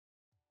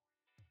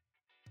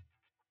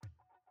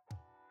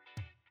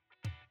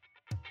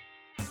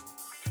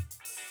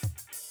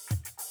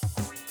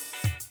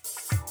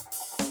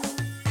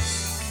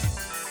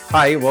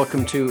Hi,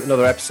 welcome to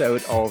another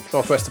episode of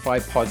Northwestify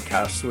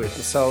podcast with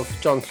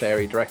myself, John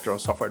Clary, Director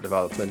of Software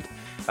Development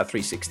at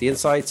 360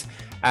 Insights,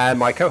 and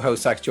my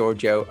co-host, Zach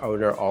Giorgio,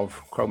 owner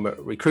of Chroma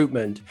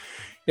Recruitment.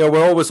 You know,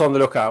 we're always on the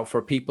lookout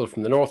for people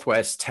from the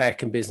Northwest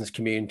tech and business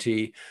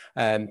community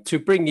to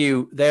bring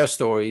you their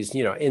stories,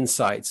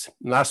 insights.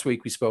 And last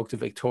week, we spoke to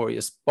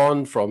Victoria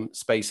Bond from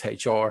Space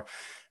HR.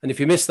 And if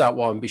you missed that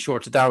one, be sure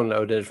to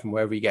download it from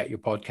wherever you get your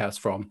podcast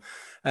from.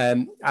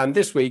 And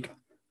this week,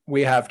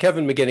 we have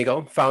Kevin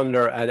McGinnigal,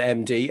 founder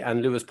and MD,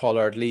 and Lewis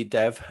Pollard, lead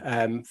dev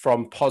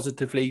from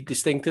Positively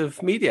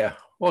Distinctive Media.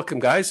 Welcome,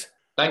 guys.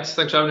 Thanks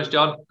for having us,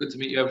 John. Good to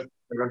meet you,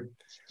 everyone.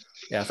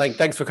 Yeah,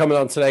 thanks for coming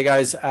on today,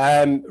 guys.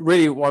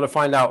 Really want to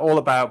find out all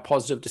about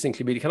Positive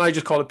Distinctive Media. Can I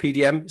just call it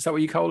PDM? Is that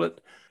what you call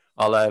it?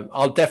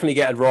 I'll definitely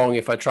get it wrong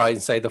if I try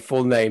and say the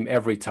full name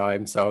every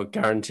time. So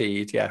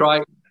guaranteed, yeah.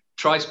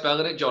 Try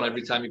spelling it, John.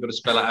 Every time you've got to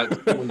spell it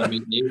out when you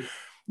meet you.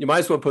 You might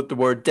as well put the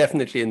word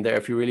definitely in there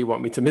if you really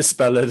want me to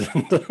misspell it.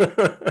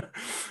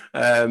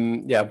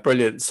 Yeah,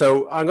 brilliant.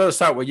 So I'm going to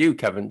start with you,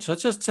 Kevin. So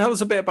just tell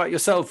us a bit about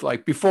yourself.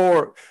 Like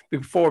before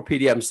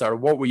PDM started,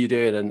 what were you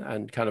doing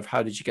and kind of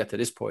how did you get to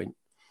this point?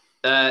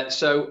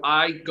 So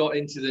I got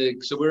into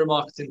so we're a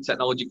marketing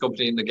technology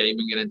company in the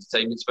gaming and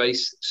entertainment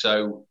space.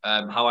 So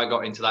how I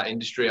got into that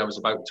industry, I was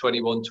about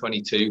 21,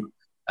 22.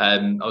 I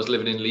was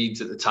living in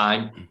Leeds at the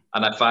time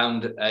and I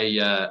found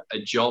a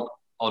job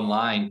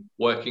online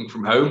working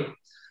from home.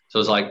 So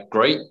I was like,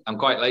 great, I'm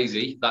quite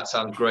lazy. That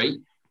sounds great.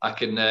 I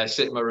can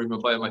sit in my room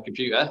and play on my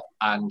computer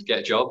and get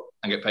a job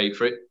and get paid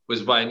for it,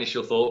 was my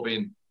initial thought,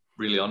 being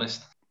really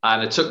honest.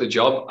 And I took the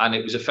job and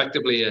it was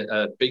effectively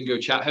a bingo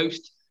chat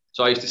host.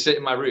 So I used to sit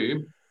in my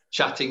room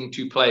chatting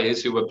to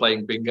players who were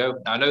playing bingo.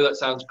 Now, I know that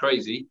sounds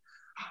crazy,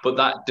 but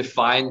that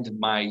defined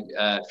my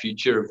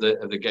future of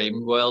the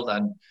gaming world.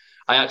 And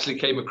I actually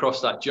came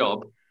across that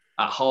job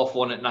at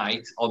 1:30 at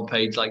night on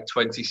page like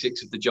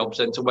 26 of the Job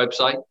Centre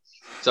website.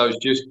 So I was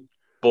just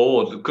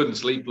bored, couldn't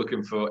sleep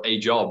looking for a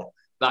job.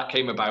 That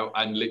came about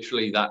and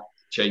literally that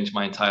changed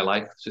my entire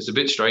life. So it's a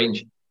bit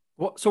strange.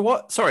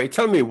 Sorry,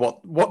 tell me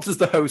what does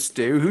the host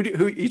do?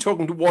 Who are you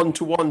talking to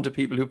one-to-one to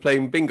people who are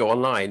playing bingo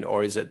online,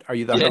 or are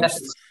you the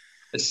host?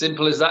 As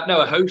simple as that. No,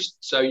 a host.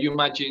 So you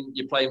imagine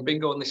you're playing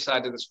bingo on this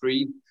side of the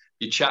screen,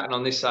 you're chatting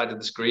on this side of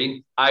the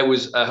screen. I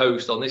was a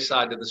host on this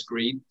side of the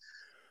screen,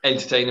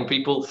 entertaining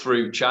people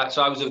through chat.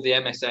 So I was of the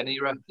MSN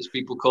era, as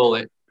people call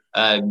it.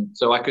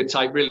 So I could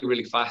type really,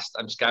 really fast.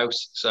 I'm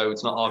Scouse, so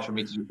it's not hard for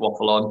me to just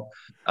waffle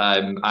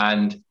on.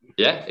 And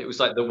yeah, it was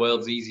like the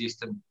world's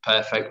easiest and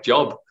perfect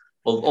job.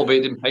 Well, albeit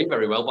it didn't pay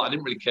very well, but I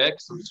didn't really care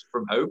because I was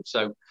from home.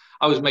 So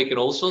I was making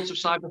all sorts of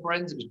cyber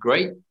friends. It was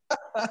great.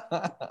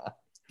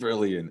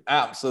 Brilliant,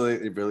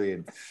 absolutely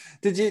brilliant.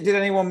 Did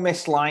anyone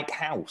miss like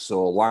house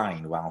or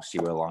line whilst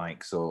you were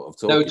like sort of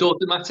talking? No, it's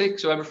automatic.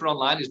 So everything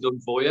online is done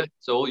for you.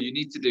 So all you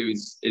need to do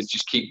is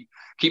just keep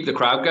the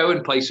crowd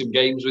going, play some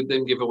games with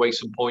them, give away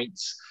some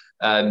points.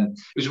 It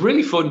was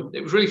really fun.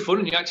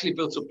 And you actually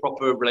built up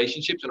proper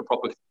relationships and a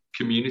proper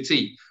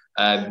community.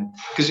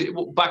 Because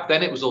back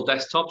then it was all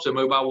desktop, so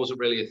mobile wasn't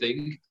really a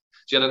thing.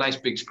 So you had a nice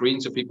big screen,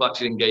 so people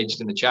actually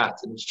engaged in the chat.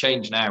 And it's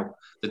changed now.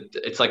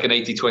 It's like an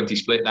 80-20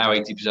 split now,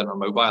 80% on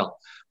mobile.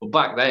 But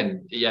back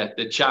then, yeah,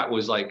 the chat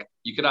was like,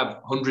 you could have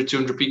 100,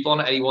 200 people on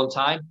at any one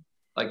time,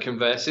 like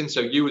conversing. So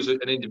you as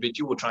an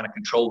individual were trying to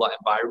control that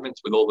environment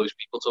with all those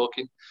people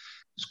talking.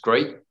 It's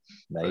great.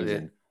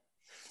 Amazing.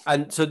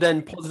 And so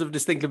then Positive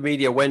Distinctive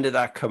Media, when did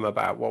that come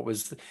about?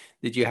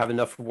 Did you have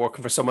enough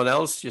working for someone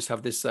else? Just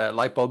have this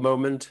light bulb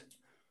moment?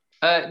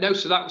 No,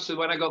 so that was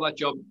when I got that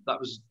job, that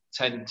was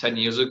 10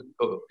 years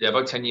ago. Yeah,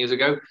 about 10 years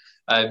ago.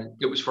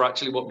 It was for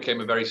actually what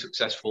became a very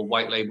successful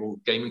white label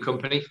gaming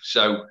company.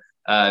 So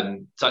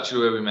it's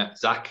actually where we met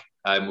Zach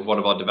with one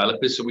of our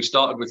developers. So we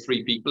started with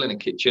 3 people in a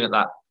kitchen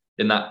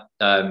in that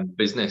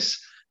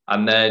business.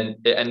 And then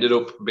it ended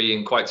up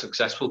being quite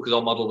successful because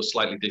our model was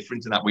slightly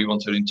different in that we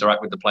wanted to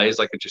interact with the players,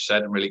 like I just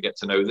said, and really get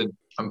to know them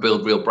and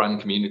build real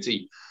brand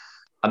community.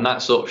 And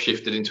that sort of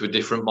shifted into a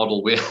different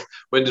model. We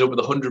ended up with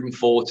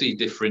 140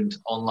 different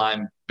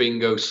online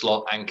bingo,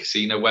 slot, and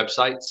casino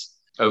websites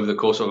over the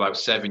course of about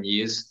 7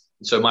 years.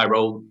 And so my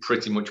role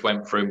pretty much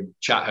went from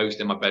chat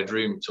host in my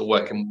bedroom to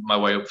working my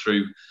way up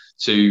through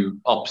to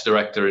ops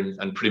director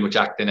and pretty much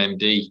acting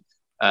MD.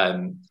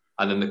 And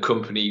then the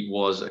company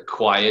was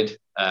acquired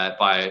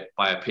by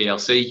a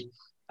PLC.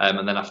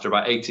 And then after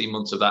about 18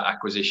 months of that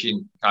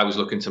acquisition, I was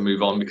looking to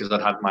move on because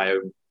I'd had my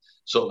own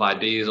sort of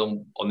ideas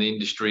on the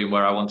industry and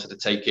where I wanted to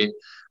take it.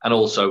 And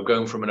also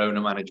going from an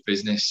owner-managed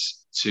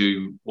business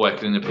to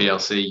working in a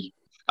PLC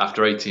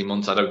after 18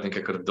 months, I don't think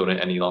I could have done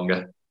it any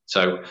longer.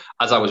 So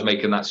as I was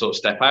making that sort of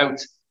step out,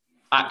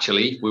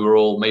 actually, we were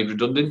all made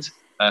redundant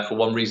for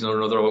one reason or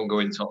another. I won't go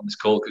into it on this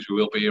call because we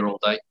will be here all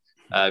day.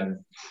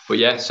 But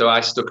yeah, so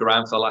I stuck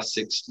around for the last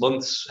 6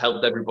 months,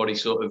 helped everybody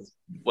sort of,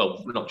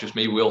 well, not just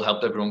me, we all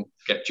helped everyone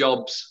get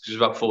jobs. There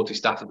was about 40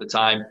 staff at the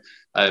time.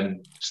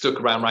 Stuck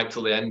around right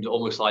till the end,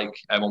 almost like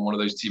on one of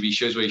those TV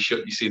shows where you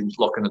see them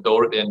locking the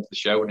door at the end of the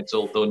show and it's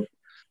all done.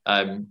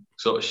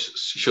 Sort of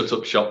shut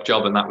up shop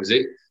job, and that was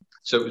it.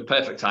 So it was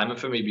perfect timing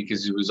for me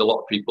because there was a lot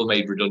of people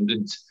made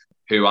redundant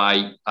who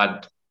I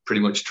had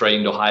pretty much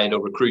trained or hired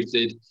or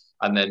recruited.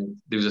 And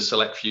then there was a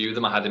select few of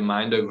them I had in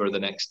mind over the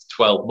next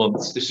 12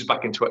 months. This was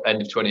back in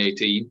end of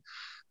 2018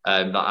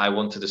 that I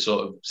wanted to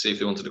sort of see if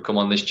they wanted to come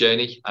on this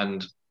journey.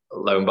 And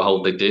lo and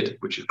behold, they did,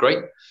 which is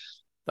great.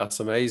 That's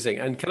amazing.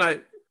 And can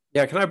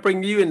I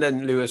bring you in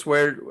then, Lewis?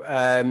 Where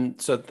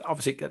so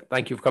obviously,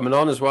 thank you for coming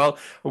on as well.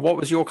 And what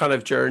was your kind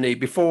of journey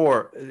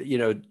before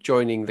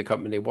joining the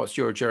company? What's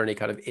your journey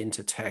kind of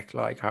into tech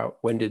like?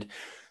 When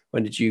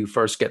did you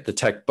first get the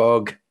tech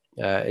bug?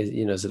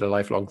 Is it a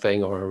lifelong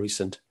thing or a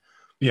recent?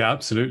 Yeah,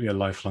 absolutely a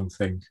lifelong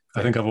thing.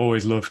 I think I've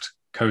always loved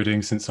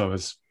coding since I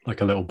was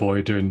like a little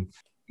boy doing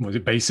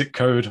basic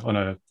code on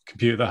a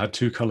computer that had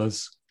two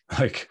colors,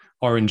 like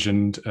orange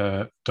and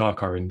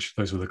dark orange.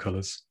 Those were the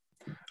colors.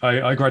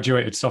 I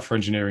graduated software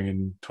engineering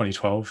in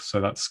 2012,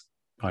 so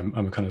I'm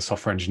a kind of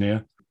software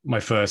engineer. My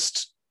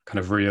first kind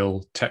of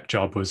real tech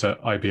job was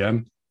at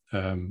IBM.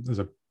 There's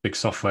a big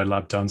software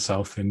lab down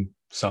south in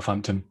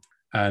Southampton,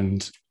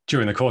 and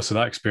during the course of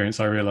that experience,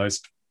 I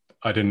realized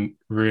I didn't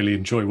really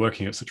enjoy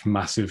working at such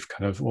massive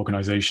kind of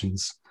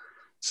organizations,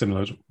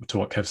 similar to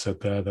what Kev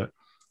said there, that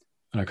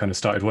I kind of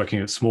started working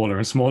at smaller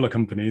and smaller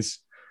companies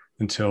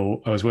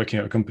until I was working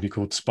at a company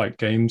called Spike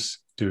Games,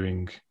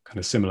 doing kind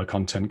of similar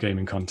content,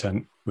 gaming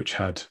content, which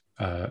had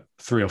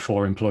 3 or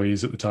 4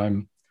 employees at the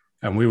time.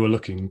 And we were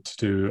looking to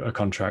do a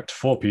contract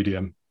for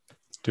PDM,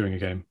 doing a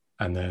game.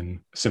 And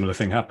then a similar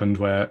thing happened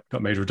where it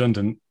got made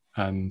redundant,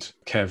 and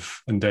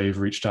Kev and Dave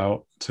reached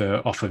out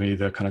to offer me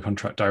the kind of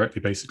contract directly,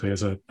 basically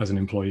as an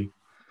employee.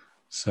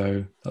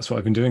 So that's what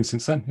I've been doing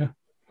since then. Yeah.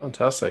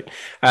 Fantastic.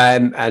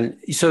 And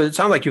so it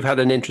sounds like you've had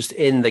an interest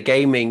in the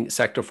gaming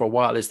sector for a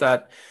while. Is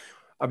that,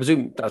 I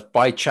presume that's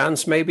by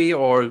chance maybe,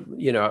 or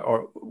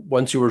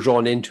once you were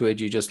drawn into it,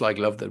 you just like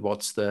loved it?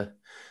 What's the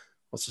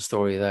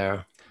story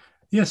there?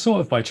 Yeah,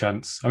 sort of by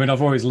chance. I mean,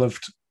 I've always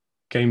loved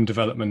game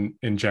development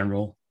in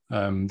general.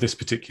 This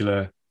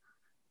particular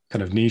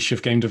kind of niche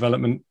of game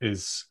development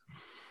is,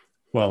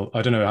 well,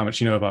 I don't know how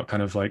much you know about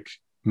kind of like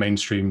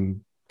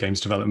mainstream games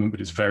development, but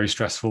it's very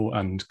stressful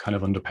and kind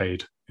of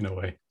underpaid in a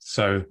way.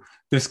 So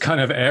this kind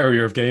of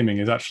area of gaming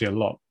is actually a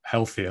lot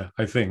healthier,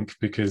 I think,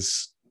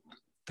 because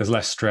there's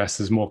less stress,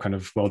 there's more kind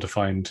of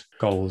well-defined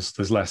goals,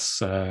 there's less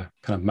kind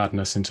of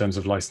madness in terms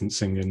of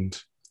licensing and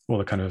all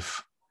the kind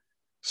of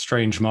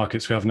strange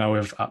markets we have now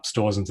with app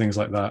stores and things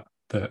like that.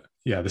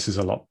 This is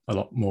a lot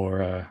more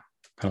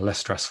kind of less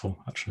stressful,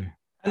 actually.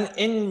 And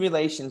in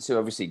relation to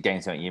obviously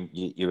games,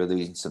 you're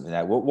alluding to something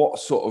there. What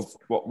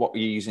are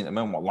you using at the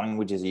moment? What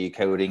languages are you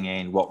coding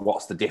in?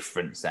 What's the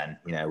difference then,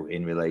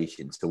 in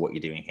relation to what you're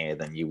doing here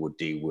than you would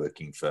do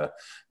working for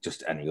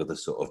just any other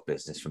sort of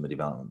business from a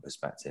development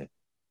perspective?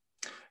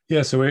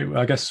 Yeah, so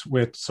I guess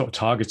we're sort of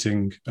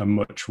targeting a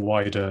much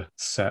wider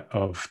set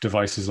of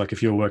devices. Like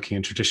if you're working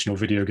in traditional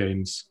video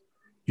games,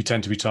 you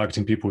tend to be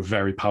targeting people with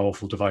very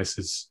powerful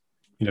devices,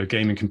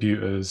 gaming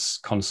computers,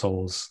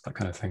 consoles, that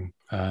kind of thing.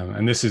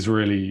 And this is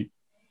really,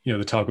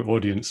 the target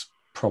audience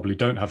probably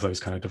don't have those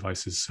kind of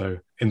devices. So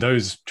in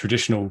those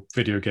traditional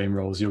video game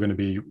roles, you're going to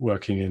be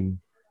working in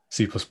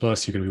C++, you're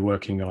going to be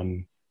working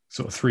on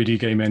sort of 3D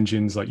game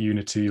engines like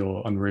Unity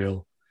or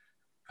Unreal.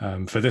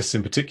 For this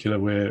in particular,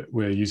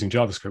 we're using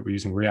JavaScript, we're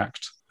using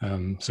React.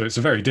 So it's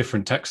a very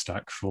different tech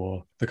stack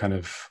for the kind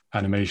of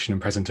animation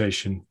and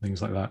presentation,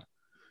 things like that.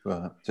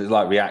 Right. So it's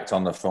like React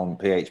on the front,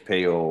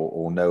 PHP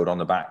or Node on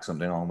the back,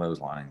 something along those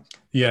lines.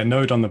 Yeah,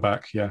 Node on the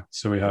back. Yeah.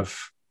 So we have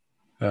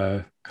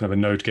kind of a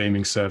Node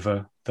gaming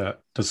server that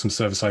does some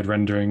server-side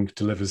rendering,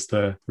 delivers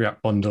the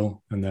React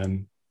bundle, and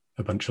then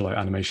a bunch of like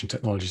animation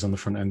technologies on the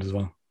front end as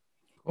well.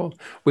 Cool.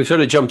 We've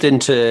sort of jumped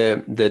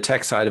into the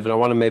tech side of it. I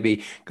want to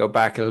maybe go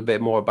back a little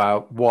bit more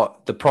about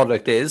what the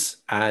product is,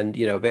 and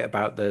a bit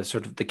about the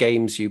sort of the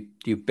games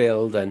you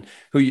build, and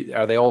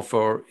are they all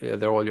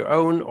they're all your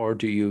own, or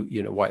do you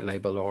white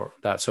label or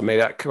that? So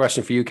maybe that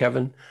question for you,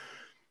 Kevin.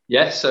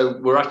 Yeah, so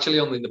we're actually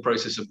only in the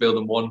process of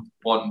building one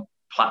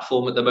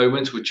platform at the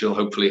moment, which will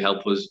hopefully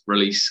help us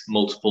release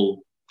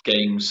multiple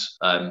games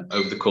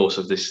over the course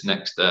of this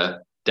next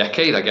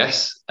decade, I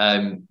guess.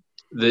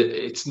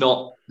 It's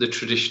not the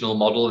traditional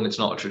model, and it's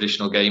not a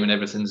traditional game, and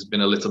everything's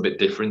been a little bit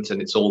different,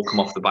 and it's all come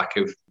off the back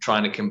of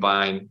trying to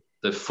combine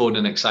the fun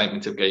and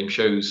excitement of game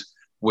shows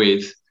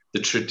with the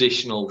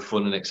traditional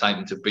fun and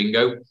excitement of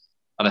bingo.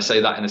 And I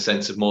say that in a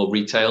sense of more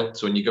retail.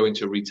 So when you go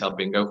into a retail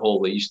bingo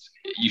hall, it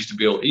used to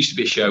be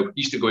a show, it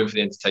used to go in for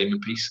the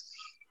entertainment piece.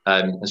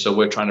 And so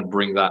we're trying to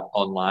bring that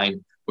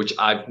online, which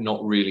I've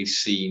not really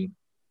seen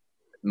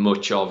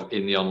much of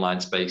in the online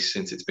space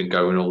since it's been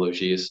going all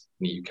those years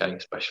in the UK,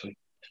 especially.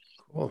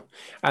 Cool.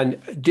 And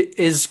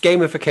is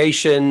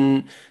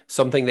gamification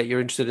something that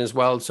you're interested in as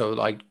well? So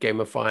like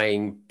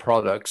gamifying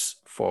products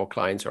for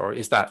clients, or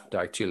is that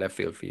like too left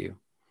field for you?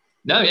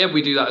 No, yeah,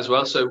 we do that as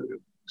well. So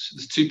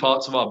there's 2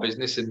 parts of our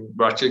business, and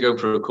we're actually going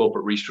through a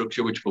corporate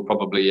restructure, which we'll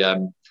probably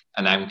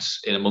announce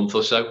in a month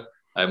or so.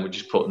 And we're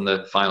just putting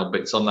the final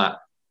bits on that.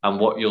 And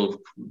what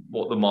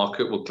the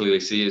market will clearly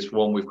see is,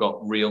 one, we've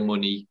got real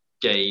money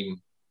game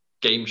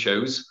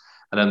shows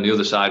And then the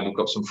other side, we've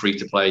got some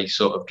free-to-play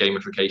sort of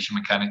gamification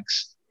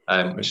mechanics,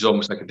 which is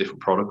almost like a different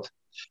product.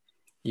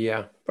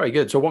 Yeah, very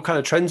good. So what kind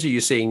of trends are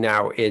you seeing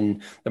now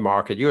in the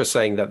market? You were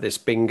saying that this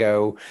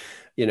bingo,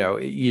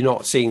 you're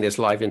not seeing this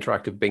live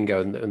interactive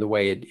bingo in the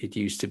way it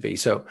used to be.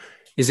 So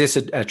is this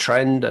a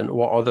trend, and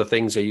what other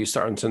things are you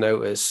starting to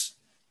notice?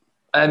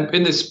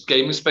 In this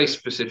gaming space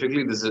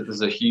specifically,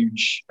 there's a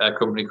huge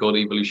company called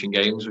Evolution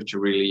Games, which are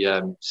really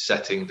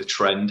setting the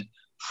trend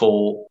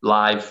for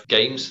live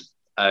games.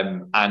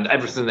 And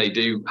everything they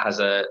do has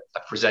a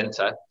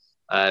presenter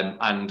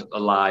and a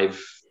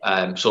live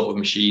sort of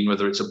machine,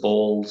 whether it's a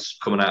ball's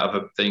coming out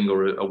of a thing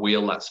or a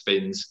wheel that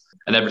spins,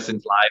 and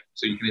everything's live,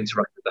 so you can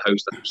interact with the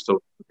host and just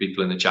talk to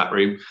people in the chat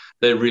room.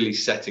 They're really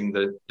setting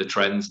the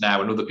trends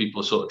now, and other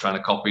people are sort of trying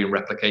to copy and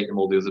replicate them,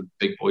 all the other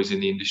big boys in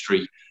the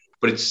industry.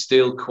 But it's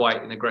still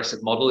quite an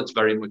aggressive model. It's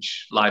very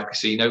much live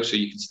casino, so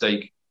you can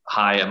stake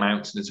high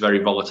amounts, and it's very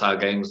volatile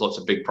games, lots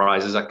of big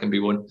prizes that can be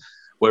won.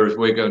 Whereas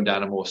we're going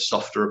down a more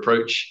softer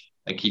approach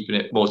and keeping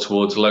it more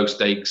towards low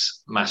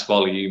stakes, mass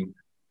volume,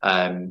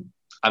 and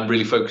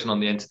really focusing on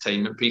the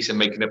entertainment piece and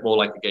making it more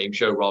like a game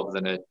show rather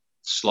than a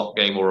slot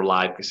game or a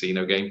live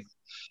casino game.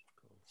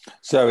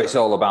 So it's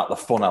all about the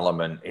fun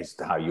element is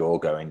how you're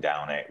going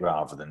down it,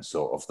 rather than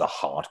sort of the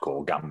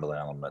hardcore gambling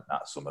element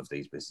that some of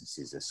these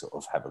businesses are sort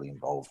of heavily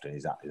involved in.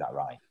 Is that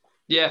right?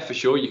 Yeah, for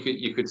sure.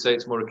 You could say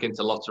it's more akin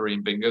to lottery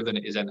and bingo than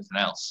it is anything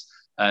else.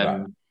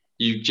 Right.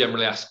 You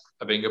generally ask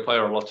a bingo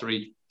player or a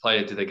lottery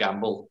player, do they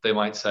gamble? They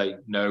might say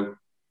no.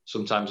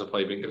 Sometimes I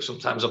play bingo,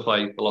 sometimes I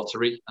play the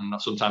lottery, and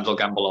sometimes I'll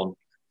gamble on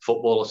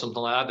football or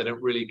something like that. They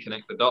don't really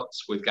connect the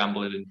dots with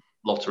gambling and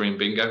lottery and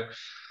bingo.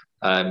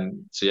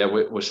 So yeah,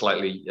 we're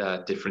slightly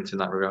different in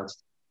that regard.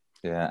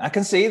 Yeah, I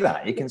can see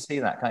that. You can see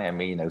that, can't you? I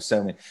mean,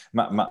 so many.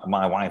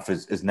 My wife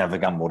has never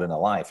gambled in her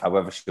life.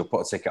 However, she'll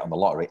put a ticket on the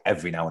lottery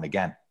every now and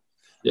again.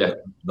 Yeah.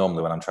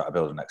 Normally when I'm trying to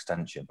build an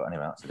extension, but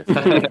anyway, that's a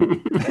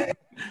different.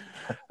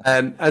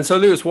 And so,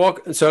 Lewis,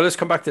 so let's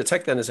come back to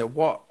tech then. Is it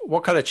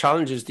what kind of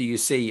challenges do you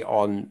see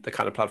on the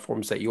kind of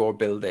platforms that you're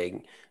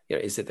building?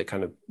 Is it the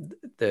kind of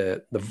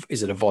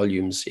is it a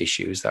volumes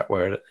issue? Is that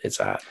where it's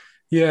at?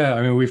 Yeah,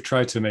 I mean, we've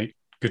tried to make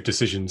good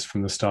decisions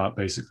from the start,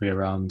 basically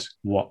around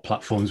what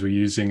platforms we're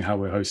using, how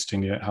we're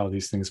hosting it, how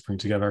these things bring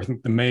together. I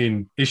think the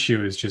main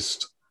issue is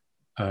just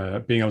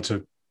being able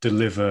to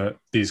deliver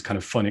these kind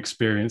of fun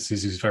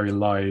experiences, these very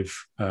live,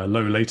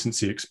 low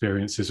latency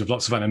experiences with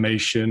lots of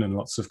animation and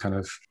lots of kind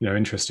of,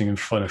 interesting and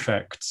fun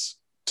effects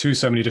to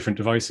so many different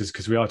devices,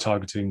 because we are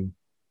targeting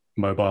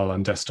mobile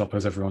and desktop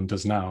as everyone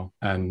does now.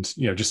 And,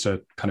 just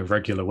a kind of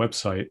regular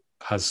website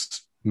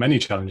has many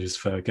challenges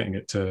for getting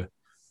it to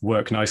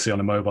work nicely on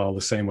a mobile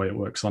the same way it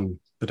works on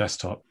the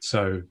desktop.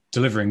 So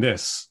delivering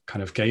this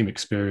kind of game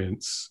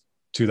experience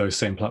to those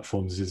same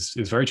platforms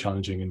is very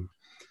challenging, and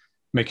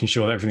making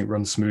sure that everything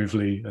runs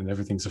smoothly and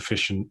everything's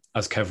efficient,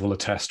 as Kev will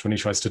attest when he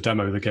tries to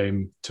demo the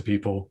game to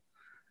people.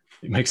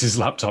 It makes his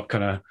laptop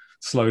kind of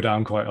slow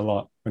down quite a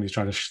lot when he's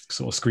trying to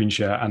sort of screen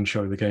share and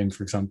show the game,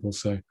 for example.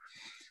 So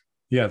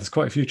yeah, there's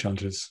quite a few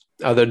challenges.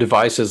 Are there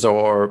devices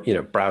or,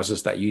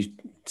 browsers that you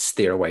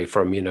steer away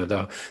from?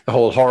 The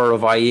whole horror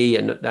of IE,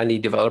 and any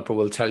developer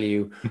will tell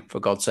you,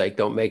 for God's sake,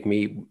 don't make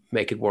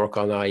it work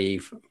on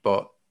IE.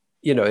 But,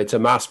 it's a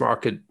mass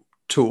market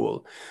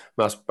tool,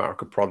 mass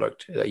market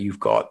product that you've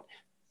got.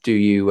 Do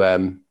you,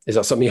 is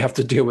that something you have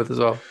to deal with as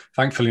well?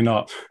 Thankfully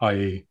not,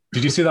 IE.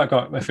 Did you see that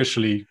got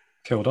officially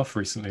killed off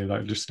recently?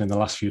 Like just in the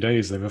last few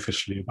days, they've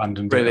officially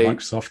abandoned it at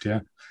Microsoft, yeah.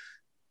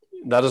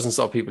 That doesn't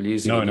stop people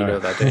using it. You know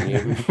that, don't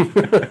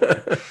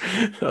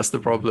you? That's the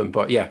problem.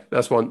 But yeah,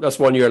 that's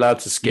one you're allowed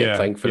to skip,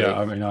 thankfully. Yeah,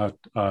 I mean,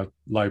 our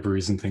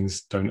libraries and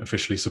things don't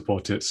officially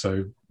support it,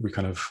 so we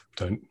kind of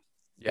don't.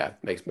 Yeah,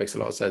 makes a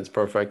lot of sense.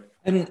 Perfect.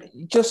 And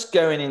just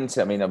going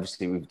into, I mean,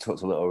 obviously we've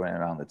talked a little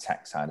around the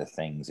tech side of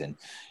things, and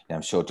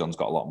I'm sure John's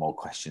got a lot more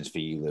questions for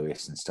you,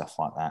 Lewis, and stuff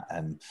like that.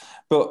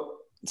 But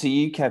to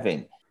you,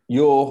 Kevin,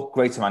 you're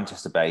Greater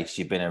Manchester based.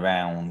 You've been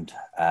around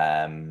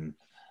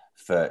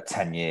for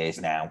 10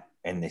 years now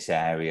in this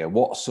area.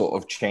 What sort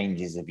of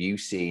changes have you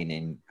seen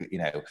in,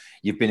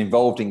 you've been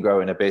involved in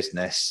growing a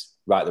business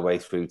right the way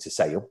through to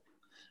sale.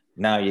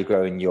 Now you're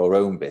growing your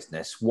own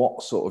business.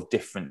 What sort of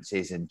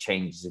differences and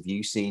changes have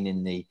you seen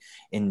in the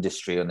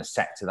industry and the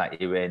sector that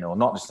you're in, or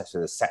not just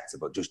necessarily the sector,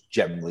 but just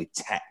generally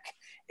tech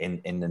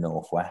in the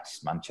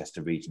Northwest,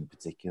 Manchester region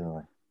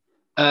particularly?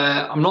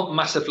 I'm not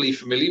massively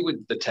familiar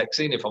with the tech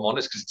scene, if I'm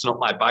honest, because it's not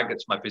my bag,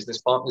 it's my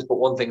business partners. But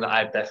one thing that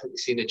I've definitely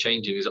seen a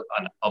change in is,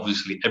 and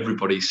obviously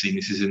everybody's seen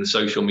this, is in the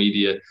social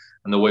media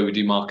and the way we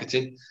do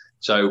marketing.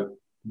 So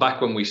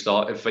back when we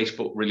started,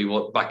 Facebook really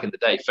was, back in the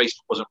day,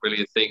 Facebook wasn't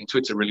really a thing.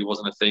 Twitter really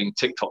wasn't a thing.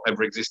 TikTok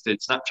never existed.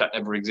 Snapchat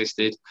never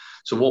existed.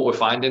 So what we're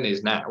finding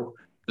is now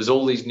there's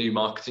all these new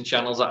marketing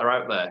channels that are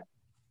out there.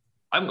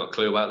 I haven't got a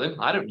clue about them.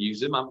 I don't use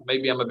them.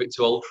 Maybe I'm a bit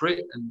too old for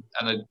it.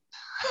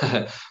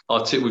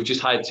 We've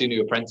just hired 2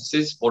 new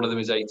apprentices. One of them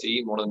is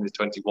 18, one of them is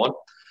 21.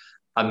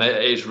 And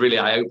it's really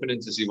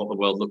eye-opening to see what the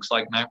world looks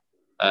like now.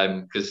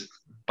 Because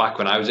back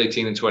when I was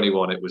 18 and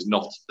 21, it was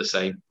not the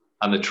same.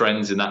 and the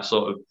trends in that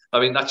sort of, I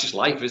mean, that's just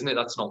life, isn't it?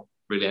 That's not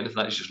really anything.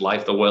 That's just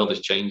life. The world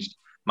has changed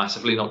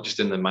massively, not just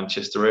in the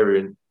Manchester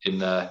area.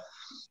 I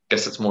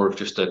guess that's more of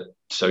just a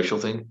social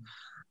thing.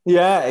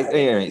 Yeah,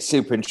 it's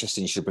super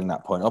interesting. You should bring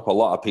that point up. A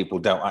lot of people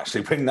don't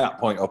actually bring that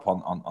point up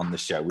on the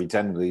show. We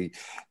generally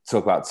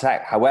talk about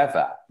tech.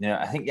 However,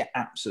 I think you're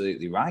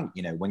absolutely right.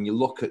 When you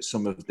look at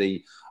some of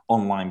the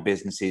online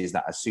businesses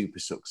that are super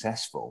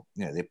successful,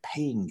 they're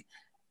paying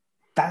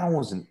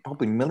thousands,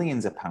 probably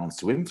millions of pounds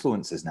to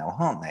influencers now,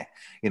 aren't they?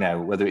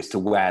 Whether it's to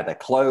wear their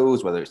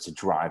clothes, whether it's to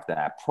drive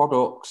their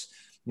products.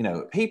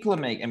 People are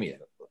making. I mean,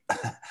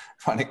 I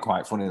find it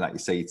quite funny that you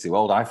say you're too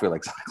old. I feel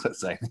exactly the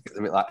same. It's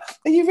a bit like,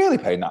 are you really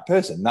paying that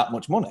person that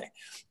much money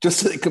just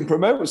so they can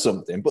promote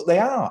something? But they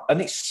are,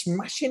 and it's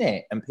smashing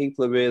it, and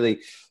people are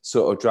really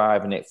sort of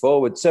driving it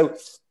forward. So,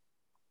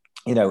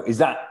 is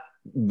that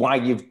why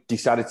you've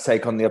decided to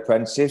take on The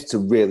Apprentice, to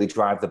really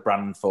drive the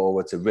brand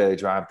forward, to really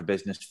drive the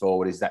business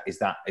forward? Is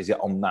it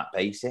on that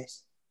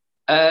basis?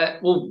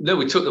 Well, no,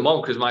 we took them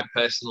on because my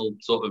personal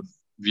sort of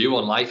view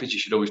on life is you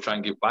should always try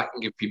and give back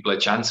and give people a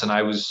chance. And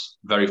I was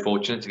very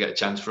fortunate to get a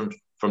chance from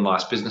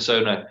last business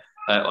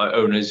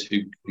owners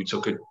who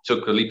took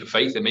a leap of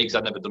faith in me, because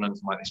I'd never done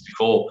anything like this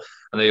before,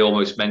 and they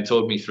almost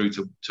mentored me through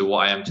to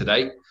what I am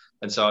today.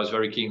 And so I was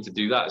very keen to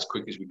do that as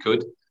quick as we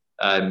could.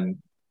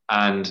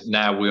 And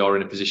now we are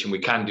in a position we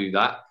can do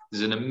that.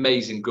 There's an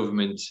amazing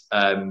government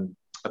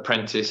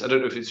apprentice. I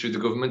don't know if it's through the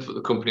government, but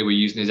the company we're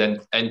using is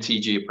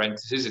NTG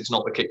Apprentices. It's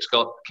not the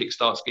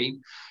Kickstart scheme.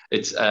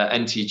 It's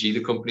NTG,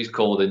 the company's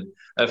called. And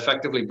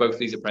effectively, both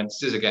these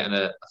apprentices are getting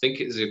I think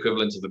it's the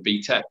equivalent of a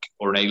BTEC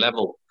or an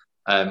A-level.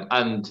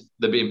 And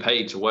they're being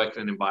paid to work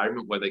in an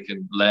environment where they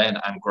can learn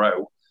and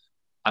grow.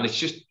 And it's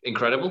just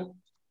incredible.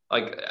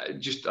 I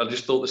just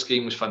thought the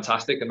scheme was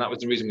fantastic. And that was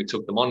the reason we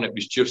took them on. It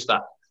was just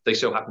that they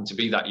so happen to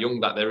be that young,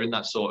 that they're in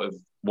that sort of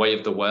way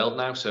of the world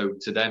now. So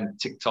to them,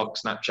 TikTok,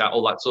 Snapchat,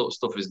 all that sort of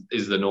stuff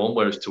is the norm,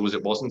 whereas to us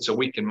it wasn't. So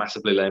we can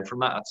massively learn from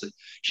that. That's a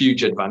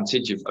huge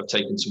advantage of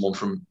taking someone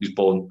who's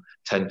born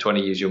 10,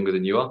 20 years younger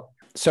than you are.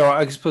 So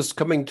I suppose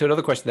coming to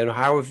another question then,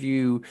 how have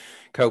you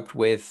coped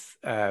with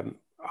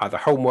either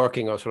home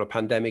working or sort of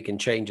pandemic and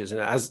changes?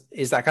 And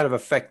is that kind of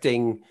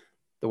affecting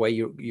the way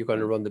you're going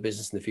to run the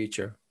business in the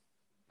future?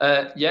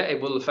 Yeah,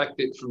 it will affect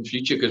it from the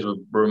future because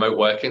we're remote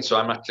working. So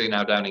I'm actually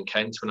now down in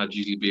Kent when I'd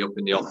usually be up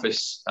in the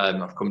office.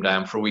 I've come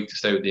down for a week to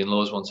stay with the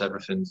in-laws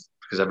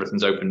because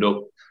everything's opened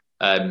up.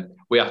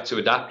 We have to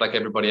adapt like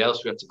everybody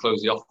else. We have to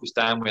close the office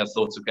down. We had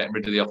thoughts of getting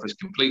rid of the office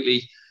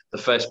completely. The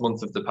first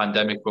month of the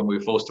pandemic, when we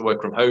were forced to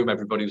work from home,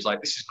 everybody was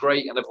like, this is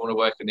great, and everyone will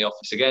work in the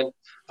office again.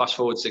 Fast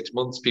forward 6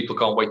 months, people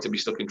can't wait to be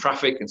stuck in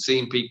traffic and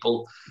seeing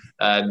people.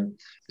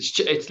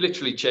 It's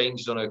literally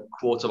changed on a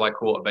quarter by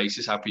quarter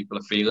basis how people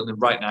are feeling.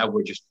 And right now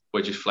we're just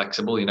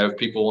flexible. If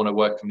people want to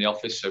work from the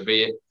office, so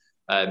be it.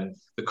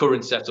 The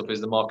current setup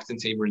is the marketing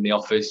team are in the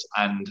office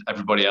and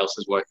everybody else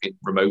is working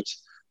remote.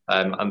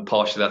 And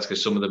partially that's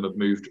because some of them have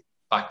moved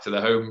back to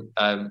their home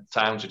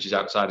towns, which is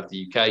outside of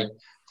the UK.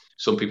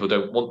 Some people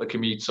don't want the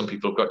commute. Some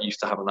people have got used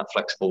to having that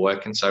flexible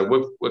working. So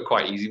we're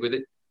quite easy with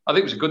it. I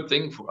think it was a good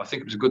thing. I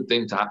think it was a good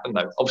thing to happen,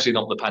 though. Obviously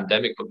not the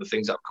pandemic, but the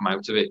things that have come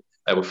out of it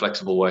with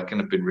flexible working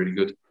have been really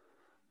good.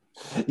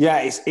 Yeah,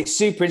 it's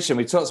super interesting.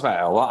 We talked about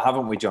it a lot,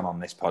 haven't we, John, on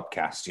this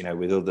podcast,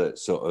 with other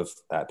sort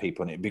of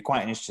people. And it'd be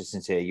quite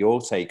interesting to hear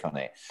your take on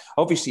it.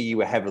 Obviously, you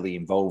were heavily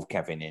involved,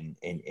 Kevin,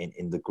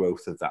 in the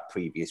growth of that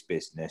previous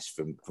business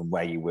from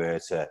where you were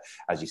to,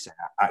 as you said,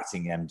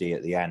 acting MD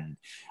at the end.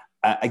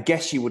 I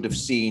guess you would have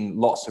seen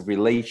lots of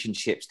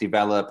relationships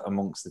develop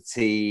amongst the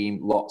team,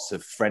 lots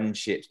of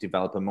friendships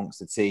develop amongst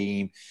the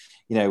team,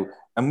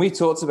 and we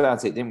talked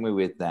about it, didn't we,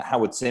 with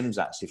Howard Sims,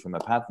 actually, from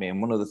Apadme.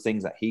 And one of the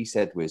things that he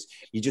said was,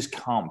 you just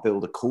can't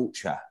build a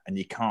culture and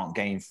you can't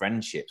gain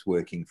friendships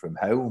working from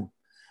home.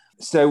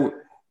 So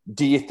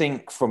do you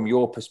think, from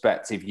your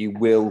perspective, you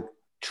will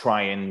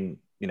try and,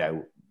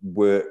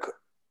 work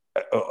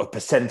a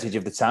percentage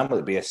of the time? Will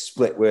it be a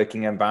split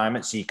working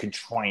environment so you can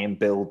try and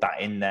build that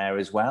in there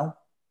as well?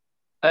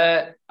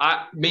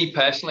 Me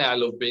personally, I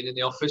love being in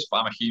the office, but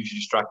I'm a huge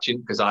distraction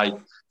because I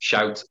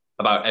shout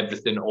about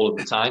everything all of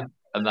the time.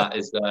 And that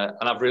is, and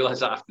I've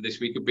realised that after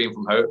this week of being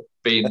from home,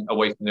 being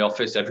away from the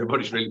office,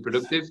 everybody's really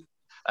productive.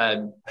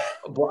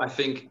 But I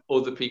think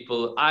other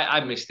people, I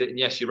missed it. And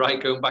yes, you're right.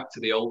 Going back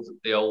to the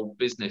old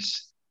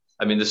business.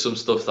 I mean, there's some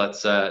stuff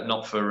that's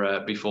not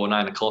for before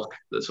 9 o'clock.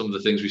 That some of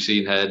the things we've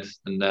seen, heard,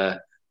 and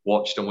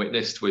watched and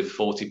witnessed with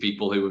 40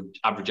 people who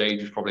average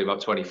age was probably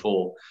about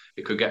 24.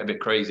 It could get a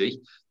bit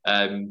crazy.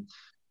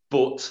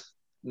 But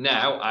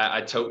now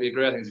I totally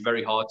agree. I think it's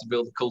very hard to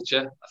build a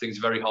culture. I think it's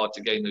very hard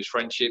to gain those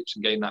friendships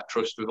and gain that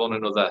trust with one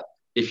another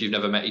if you've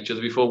never met each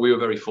other before. We were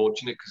very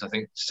fortunate because I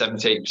think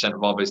 78%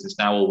 of our business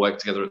now all work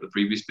together at the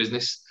previous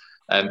business.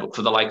 But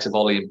for the likes of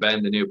Ollie and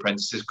Ben, the new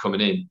apprentices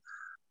coming in,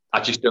 I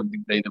just don't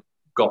think they'd have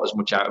got as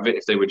much out of it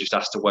if they were just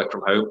asked to work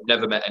from home.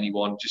 Never met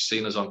anyone, just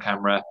seen us on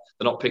camera.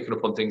 They're not picking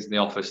up on things in the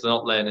office. They're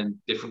not learning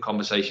different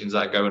conversations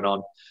that are going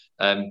on.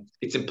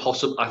 It's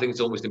impossible. I think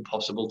it's almost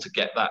impossible to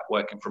get that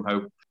working from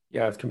home.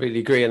 Yeah, I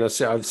completely agree. And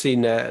I've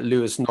seen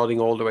Lewis nodding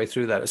all the way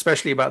through that,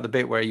 especially about the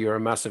bit where you're a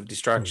massive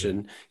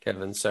distraction,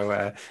 Kevin. So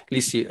at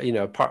least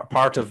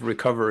part of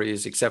recovery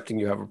is accepting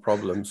you have a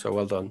problem. So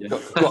well done. Yeah.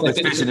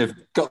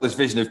 Got this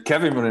vision of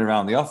Kevin running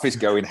around the office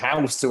going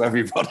house to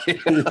everybody.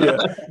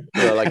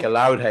 Like a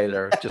loud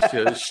hailer,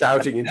 just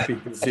shouting into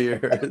people's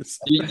ears.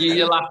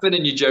 You're laughing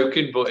and you're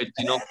joking, but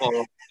you're not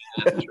following.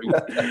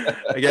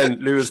 Again,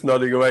 Lewis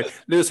nodding away.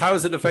 Lewis, how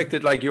has it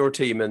affected like your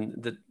team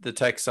and the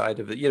tech side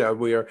of it?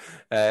 We're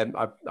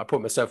I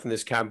put myself in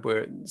this camp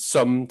where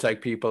some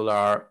tech people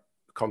are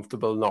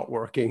comfortable not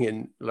working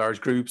in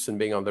large groups and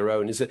being on their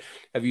own.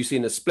 Have you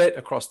seen a split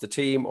across the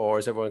team, or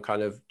is everyone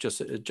kind of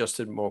just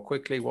adjusted more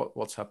quickly?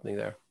 What's happening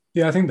there?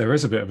 Yeah, I think there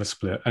is a bit of a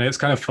split, and it's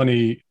kind of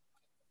funny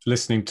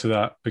listening to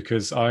that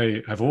because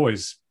I have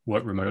always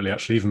worked remotely,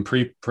 actually, even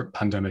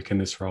pre-pandemic in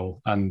this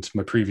role and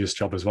my previous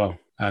job as well.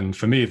 And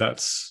for me,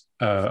 that's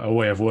a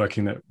way of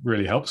working that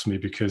really helps me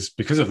because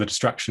of the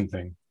distraction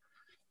thing.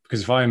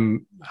 Because if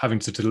I'm having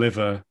to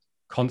deliver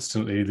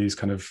constantly these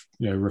kind of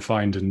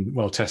refined and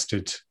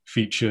well-tested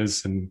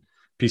features and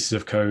pieces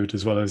of code,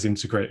 as well as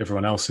integrate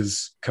everyone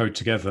else's code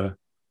together,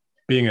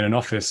 being in an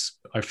office,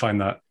 I find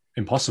that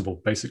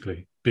impossible,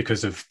 basically,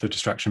 because of the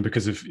distraction.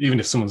 Because even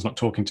if someone's not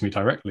talking to me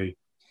directly,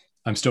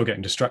 I'm still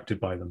getting distracted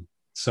by them.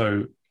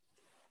 So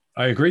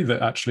I agree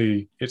that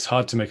actually it's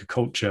hard to make a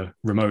culture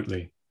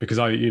remotely, because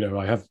I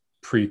have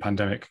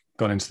pre-pandemic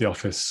gone into the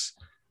office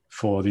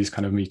for these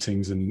kind of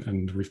meetings,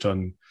 and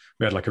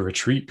we had like a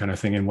retreat kind of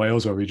thing in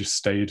Wales where we just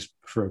stayed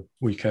for a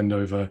weekend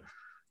over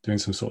doing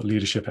some sort of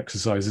leadership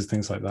exercises,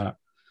 things like that.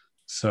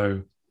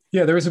 So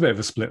yeah, there is a bit of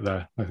a split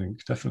there, I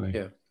think, definitely.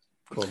 Yeah,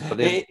 cool. But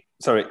it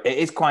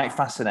is quite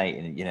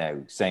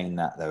fascinating, saying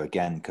that though,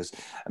 again, because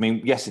I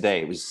mean,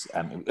 yesterday it was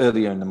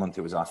earlier in the month,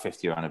 it was our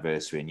 5th year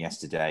anniversary, and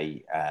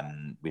yesterday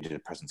we did a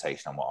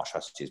presentation on what our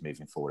strategy is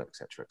moving forward,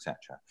 etc.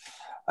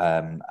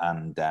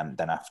 And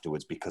then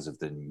afterwards, because of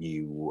the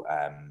new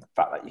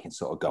fact that you can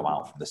sort of go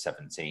out from the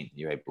 17th,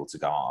 you're able to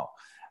go out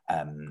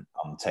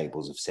on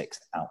tables of 6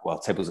 out, well,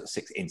 tables at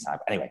 6 inside.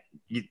 But anyway,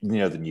 you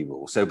know the new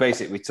rule. So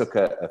basically, we took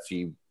a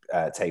few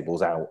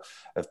tables out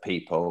of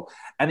people,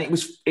 and it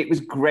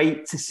was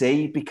great to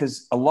see,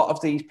 because a lot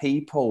of these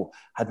people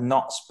had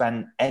not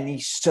spent any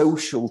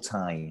social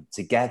time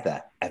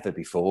together ever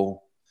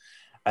before,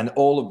 and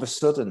all of a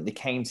sudden they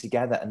came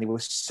together and they were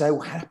so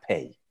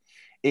happy.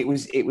 It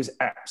was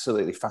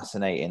absolutely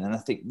fascinating, and I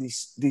think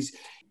there's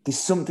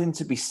something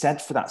to be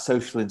said for that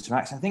social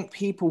interaction. I think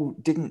people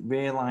didn't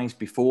realize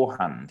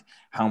beforehand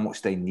how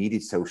much they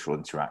needed social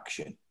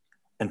interaction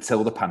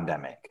until the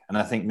pandemic. And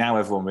I think now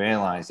everyone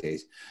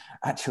realizes,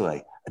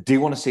 actually, I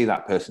do want to see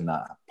that person that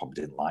I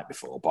probably didn't like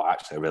before, but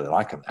actually I really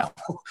like them now.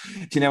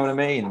 Do you know what I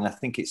mean? And I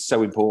think it's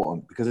so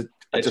important, because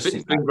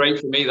it's been great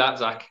for me, that,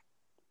 Zach.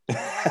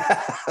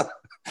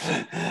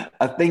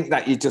 I think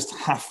that you just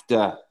have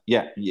to,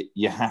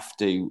 you have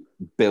to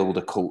build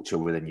a culture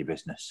within your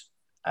business.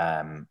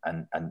 And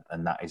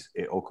that is,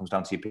 it all comes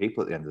down to your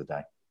people at the end of the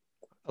day.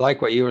 I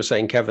like what you were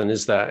saying, Kevin,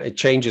 is that it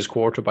changes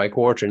quarter by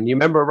quarter. And you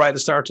remember right at the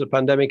start of the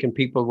pandemic, and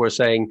people were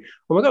saying,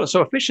 oh my God, it's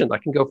so efficient. I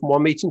can go from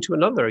one meeting to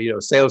another.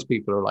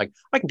 Salespeople are like,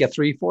 I can get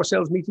 3-4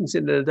 sales meetings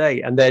in a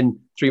day. And then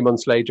 3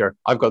 months later,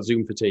 I've got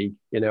Zoom fatigue.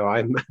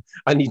 I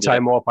need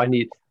time off.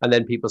 And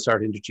then people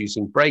start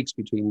introducing breaks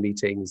between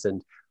meetings.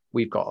 And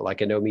we've got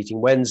like a no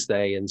meeting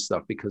Wednesday and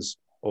stuff, because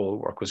all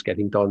work was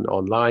getting done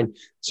online.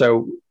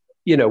 So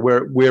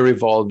we're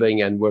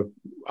evolving, and we're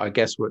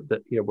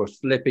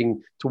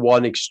flipping to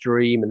one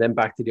extreme and then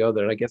back to the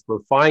other. And I guess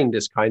we'll find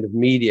this kind of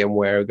medium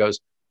where it goes,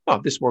 oh,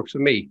 this works for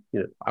me.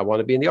 I want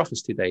to be in the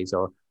office 2 days,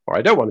 or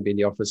I don't want to be in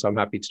the office. I'm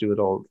happy to do it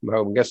all from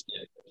home. I guess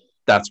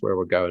that's where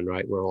we're going,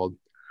 right?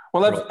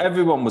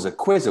 Everyone was a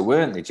quizzer,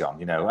 weren't they, John?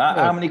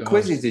 How many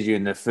quizzes did you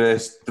in the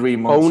first 3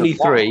 months? Only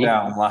 3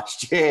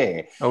 last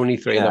year. Only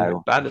 3. And I'm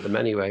bad at them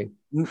anyway.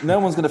 No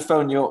one's going to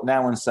phone you up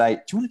now and say,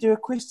 do you want to do a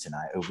quiz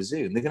tonight over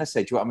Zoom? They're going to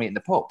say, do you want to meet in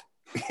the pub?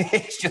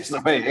 It's just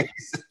the way it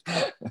is.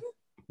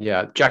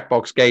 Yeah,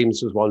 Jackbox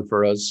Games was one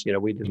for us.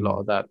 We did a lot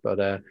of that.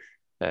 But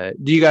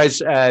do you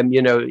guys,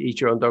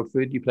 eat your own dog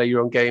food? Do you play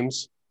your own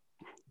games?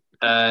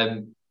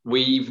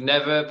 We've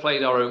never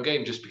played our own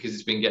game, just because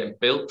it's been getting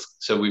built.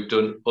 So we've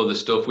done other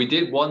stuff. We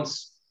did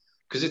once,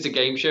 because it's a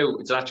game show.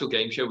 It's an actual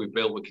game show we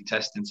built with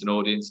contestants and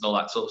audience and all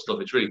that sort of stuff.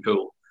 It's really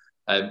cool.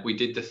 We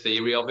did the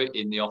theory of it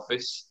in the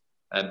office.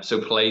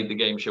 So played the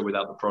game show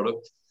without the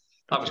product.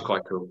 That was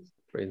quite cool.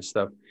 Brilliant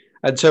stuff.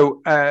 And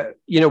so,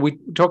 we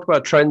talked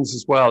about trends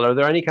as well. Are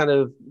there any kind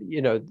of,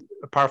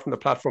 apart from the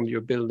platform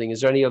you're building,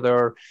 is there any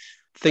other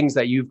things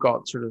that you've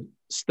got sort of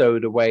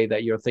stowed away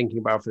that you're thinking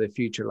about for the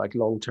future, like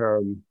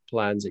long-term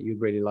plans that you'd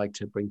really like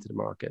to bring to the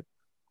market?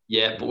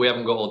 Yeah, but we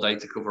haven't got all day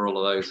to cover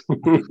all of those.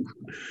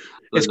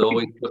 It's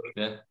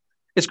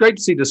great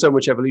to see there's so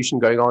much evolution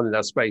going on in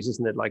that space,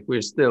 isn't it? Like,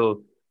 we're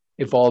still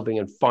evolving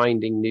and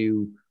finding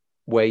new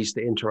ways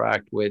to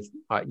interact with,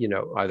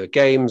 either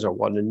games or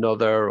one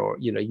another, or,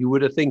 you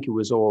would have think it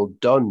was all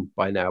done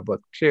by now, but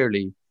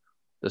clearly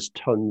there's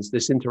tons.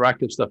 This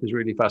interactive stuff is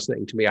really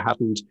fascinating to me. I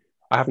hadn't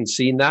I haven't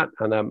seen that,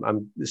 and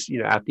I'm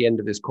at the end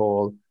of this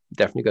call,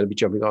 definitely going to be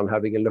jumping on,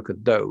 having a look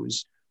at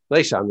those.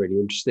 They sound really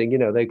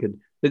interesting.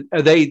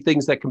 Are they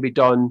things that can be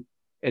done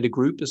in a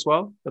group as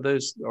well? Are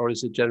those, or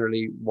is it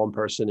generally one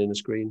person in a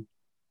screen?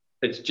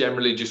 It's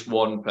generally just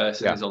one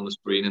person is on the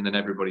screen, and then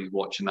everybody's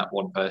watching that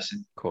one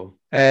person. Cool.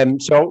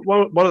 So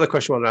one other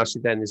question I want to ask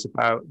you then is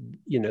about,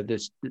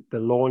 the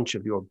launch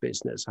of your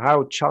business.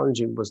 How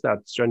challenging was that?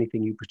 Is there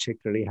anything you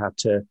particularly had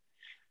to,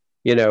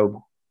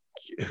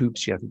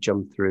 hoops you had to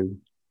jump through?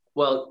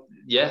 Well,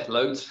 yeah,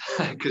 loads,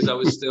 because I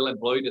was still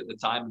employed at the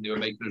time and they were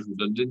making us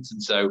redundant.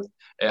 And so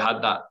it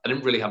had that, I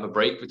didn't really have a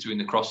break between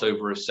the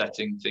crossover of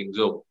setting things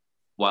up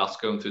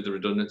whilst going through the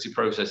redundancy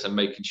process and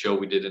making sure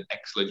we did an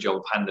excellent job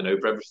of handing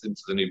over everything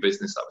to the new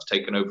business that was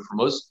taken over from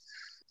us.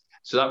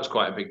 So that was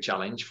quite a big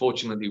challenge.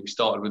 Fortunately, we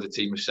started with a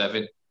team of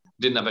 7,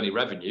 didn't have any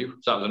revenue.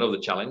 So that was another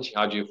challenge.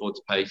 How do you afford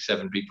to pay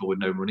 7 people with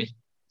no money?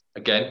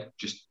 Again,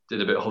 just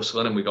did a bit of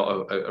hustling, and we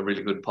got a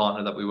really good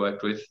partner that we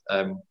worked with,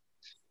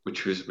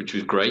 which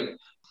was great.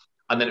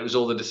 And then it was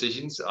all the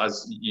decisions,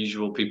 as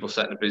usual, people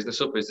setting a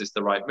business up. Is this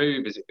the right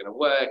move? Is it going to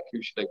work?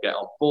 Who should I get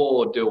on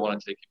board? Do I want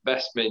to take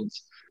investment?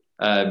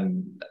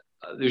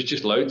 There's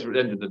just loads. At the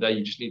end of the day,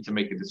 you just need to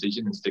make a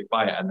decision and stick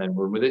by it and then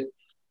run with it.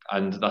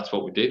 And that's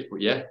what we did.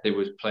 But yeah, there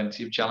was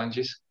plenty of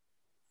challenges.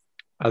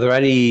 Are there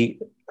any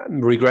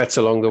regrets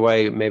along the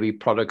way? Maybe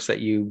products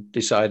that you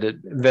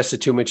decided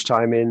invested too much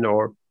time in,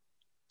 or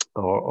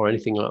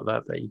anything like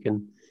that you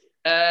can?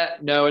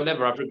 No, I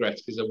never have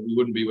regrets, because we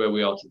wouldn't be where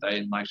we are today,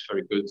 and life's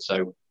very good.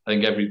 So I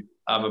think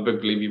I'm a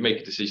big believer, you make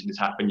a decision, it's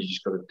happened, you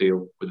just got to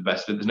deal with the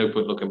best of it. There's no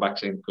point looking back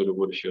saying coulda,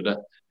 woulda, shoulda.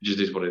 It just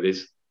is what it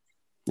is.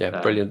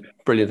 Yeah,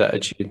 brilliant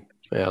attitude.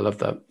 Yeah, I love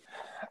that.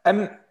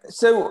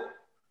 So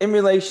in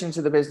relation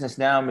to the business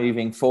now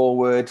moving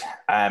forward,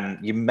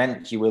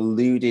 you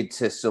alluded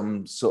to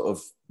some sort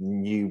of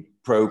new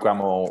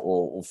program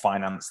or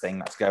finance thing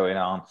that's going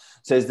on.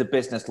 So is the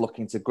business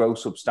looking to grow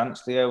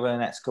substantially over the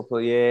next couple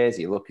of years?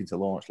 Are you looking to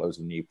launch loads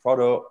of new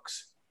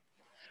products?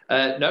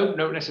 No,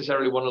 don't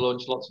necessarily want to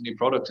launch lots of new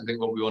products. I think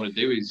what we want to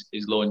do is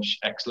launch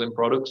excellent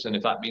products. And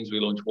if that means we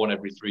launch one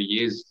every 3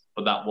 years,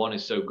 but that one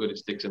is so good it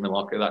sticks in the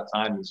market at that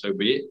time, and so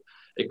be it.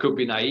 It could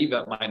be naive,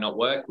 that might not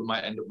work. We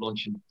might end up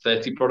launching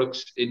 30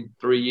 products in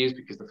 3 years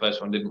because the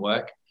first one didn't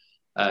work.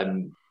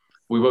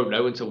 We won't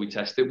know until we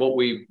test it. What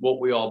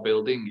we are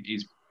building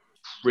is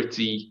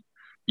pretty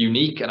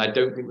unique, and I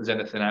don't think there's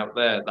anything out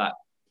there that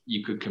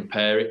you could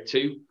compare it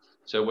to.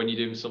 So when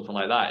you're doing something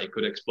like that, it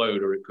could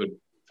explode or it could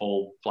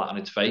fall flat on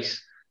its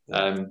face.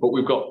 But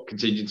we've got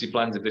contingency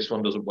plans. If this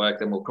one doesn't work,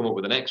 then we'll come up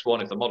with the next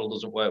one. If the model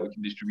doesn't work, we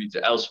can distribute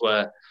it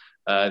elsewhere.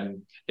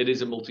 It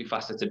is a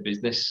multifaceted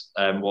business,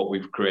 what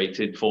we've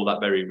created, for that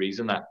very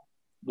reason, that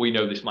we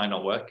know this might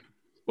not work.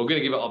 We're going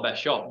to give it our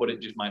best shot, but it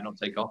just might not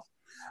take off.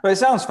 Well, it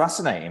sounds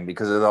fascinating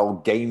because of the whole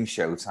game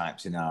show type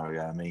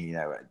scenario. I mean,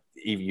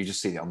 you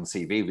just seen it on the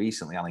TV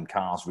recently. Alan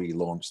Carr's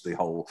relaunched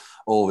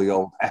all the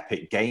old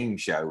epic game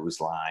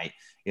shows, like,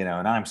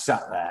 and I'm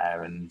sat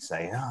there and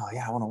saying, oh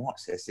yeah, I want to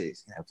watch this.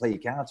 It's, play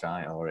your cards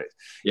right, or it's,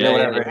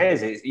 whatever it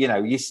is. It's,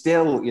 you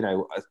still,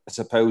 I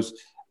suppose,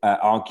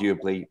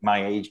 arguably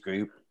my age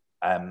group,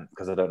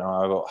 because I don't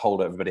know how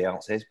old everybody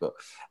else is, but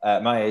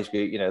my age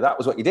group, that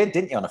was what you did,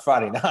 didn't you, on a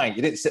Friday night?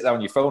 You didn't sit there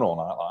on your phone all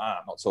night like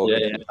that, not talking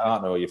to your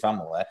partner or your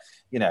family.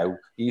 You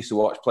used to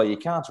watch Play Your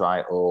Cards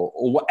Right,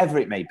 or whatever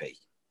it may be,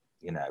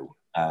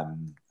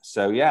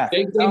 So yeah,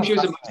 game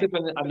shows are massive,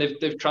 and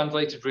they've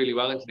translated really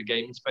well into the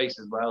gaming space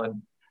as well.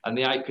 And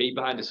the IP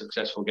behind a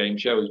successful game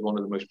show is one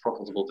of the most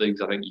profitable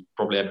things I think you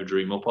probably ever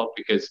dream up of,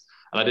 because,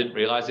 and I didn't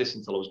realize this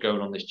until I was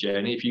going on this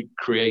journey, if you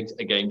create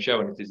a game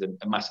show and it is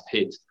a massive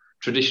hit,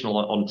 traditional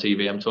on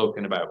TV I'm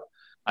talking about,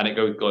 and it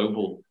goes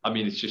global, I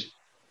mean, it's just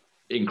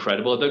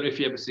incredible. I don't know if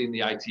you ever seen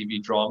the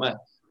ITV drama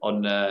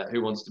on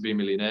Who Wants to Be a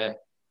Millionaire.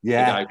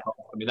 Yeah. I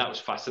mean, that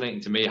was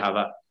fascinating to me, how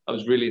that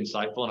was really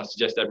insightful, and I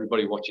suggest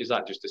everybody watches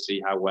that just to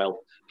see how well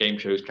game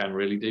shows can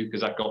really do,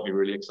 because that got me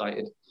really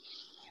excited.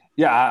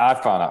 Yeah, I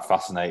found that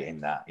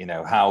fascinating, that,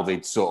 how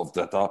they'd sort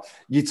of,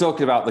 you're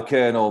talking about the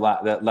colonel,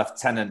 that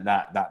lieutenant,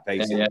 that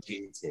basically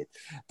cheated.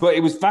 But it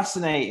was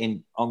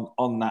fascinating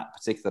on that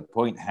particular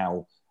point,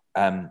 how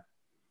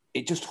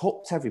it just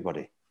hooked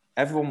everybody.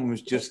 Everyone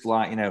was just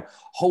like,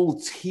 whole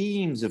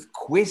teams of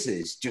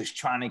quizzes just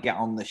trying to get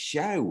on the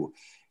show.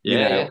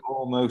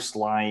 Almost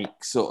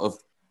like sort of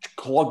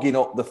clogging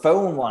up the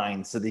phone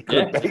line so they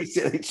could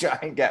basically try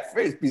and get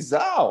through. It's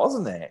bizarre,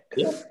 wasn't it?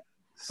 Yeah.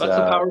 That's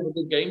the power of a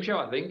good game show,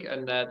 I think,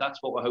 and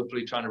that's what we're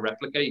hopefully trying to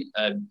replicate.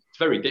 It's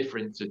very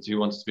different to Who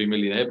Wants to Be a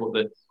Millionaire,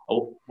 but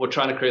we're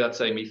trying to create that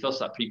same ethos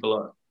that people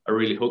are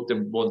really hooked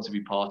and want to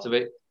be part of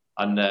it.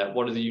 And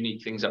one of the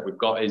unique things that we've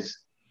got is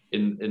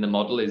in the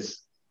model is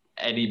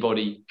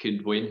anybody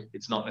could win.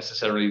 It's not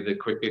necessarily the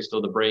quickest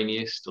or the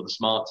brainiest or the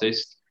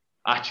smartest.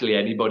 Actually,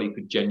 anybody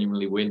could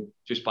genuinely win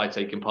just by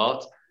taking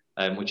part,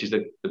 which is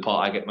the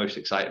part I get most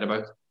excited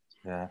about.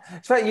 Yeah.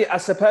 So I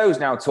suppose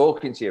now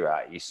talking to you,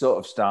 right, you sort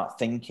of start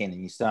thinking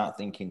and you start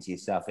thinking to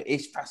yourself, it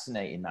is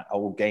fascinating, that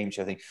whole game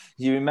show thing.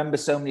 You remember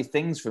so many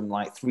things from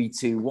like 3,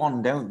 2,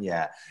 1, don't you?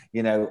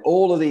 You know,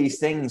 all of these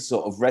things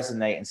sort of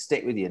resonate and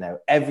stick with you. You know,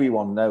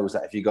 everyone knows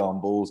that if you go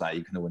on Bullseye,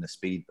 you're going to win a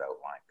speedboat,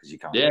 like, because you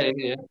can't.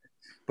 Yeah.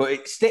 But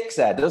it sticks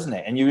there, doesn't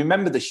it? And you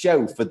remember the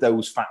show for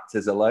those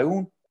factors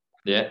alone.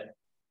 Yeah.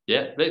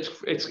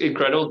 It's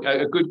incredible.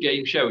 A good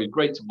game show is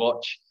great to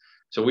watch.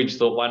 So we just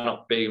thought, why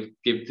not give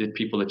the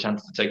people a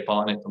chance to take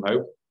part in it from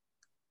home?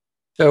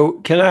 So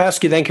can I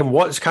ask you then,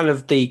 what's kind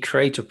of the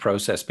creative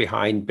process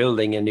behind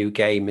building a new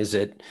game? Is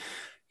it,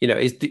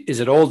 is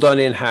it all done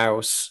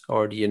in-house,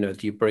 or do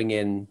you bring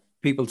in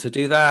people to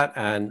do that?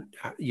 And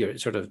you're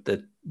sort of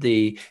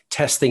the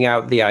testing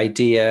out the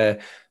idea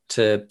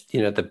to,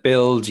 the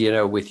build,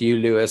 with you,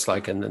 Lewis,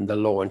 like, and then the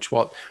launch.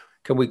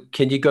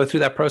 Can you go through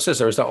that process,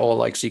 or is that all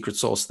like secret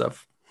sauce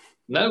stuff?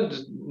 No,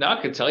 I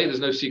can tell you there's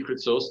no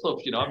secret sauce stuff.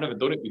 I've never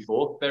done it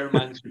before. Bear in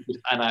mind, it's just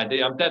an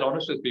idea. I'm dead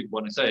honest with people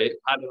when I say it.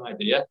 I had an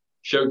idea,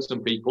 showed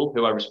some people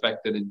who I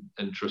respected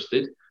and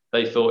trusted.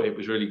 They thought it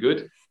was really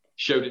good.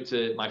 Showed it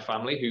to my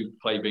family who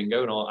play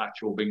bingo and are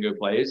actual bingo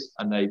players,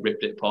 and they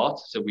ripped it apart.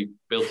 So we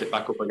built it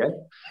back up again.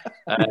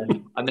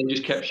 And then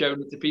just kept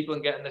showing it to people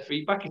and getting their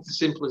feedback. It's as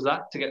simple as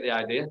that to get the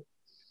idea.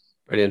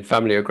 Brilliant.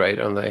 Family are great,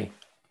 aren't they?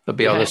 They'll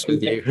be honest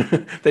with you.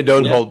 They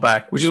don't hold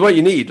back, which is what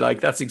you need. Like,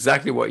 that's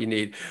exactly what you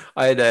need.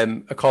 I had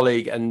a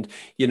colleague, and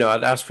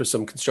I'd asked for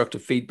some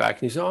constructive feedback,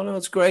 and he said, "Oh no,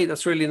 it's great.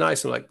 That's really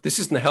nice." I'm like, "This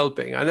isn't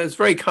helping," and it's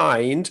very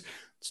kind.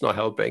 It's not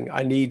helping.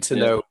 I need to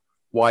know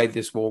why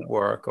this won't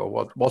work, or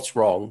what's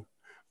wrong.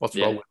 What's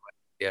wrong with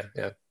it?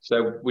 Yeah.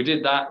 So we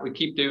did that. We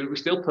keep doing it. We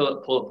still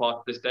pull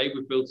apart to this day.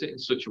 We've built it in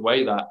such a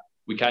way that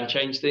we can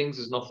change things.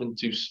 There's nothing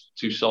too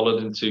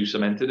solid and too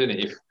cemented in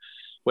it.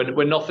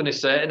 When nothing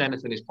is certain,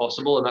 anything is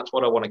possible, and that's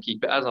what I want to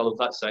keep it as. I love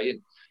that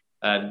saying.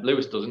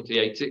 Lewis doesn't. He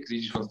hates it because he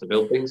just wants to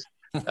build things.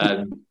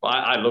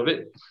 I love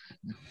it.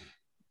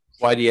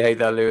 Why do you hate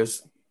that,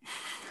 Lewis?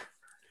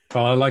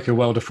 Well, I like a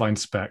well-defined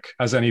spec,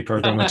 as any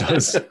programmer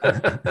does.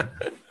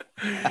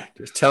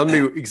 Just tell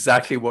me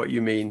exactly what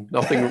you mean.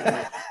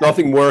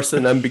 Nothing worse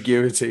than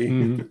ambiguity.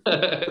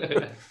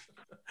 Mm.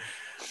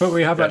 But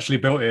we have actually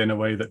built it in a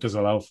way that does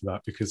allow for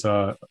that, because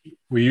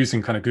we're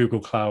using kind of Google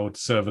Cloud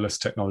serverless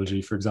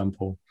technology, for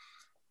example,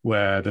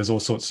 where there's all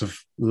sorts of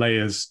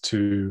layers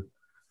to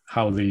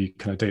how the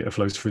kind of data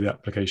flows through the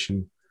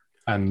application.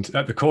 And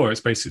at the core, it's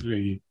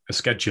basically a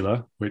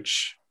scheduler,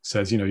 which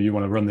says, you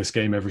want to run this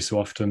game every so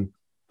often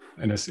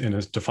in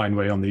a defined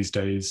way on these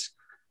days.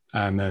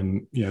 And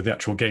then, the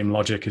actual game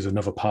logic is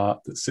another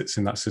part that sits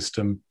in that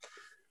system.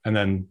 And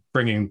then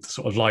bringing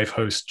sort of live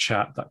host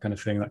chat, that kind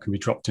of thing, that can be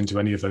dropped into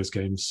any of those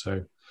games.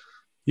 So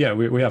yeah,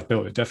 we have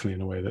built it definitely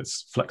in a way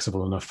that's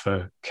flexible enough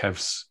for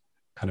Kev's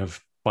kind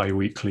of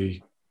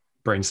bi-weekly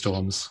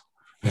brainstorms,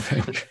 I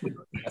think.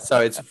 So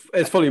it's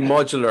fully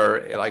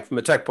modular, like from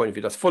a tech point of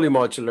view, that's fully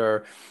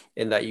modular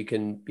in that you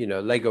can,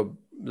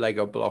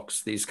 Lego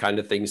blocks, these kind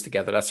of things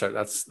together. That's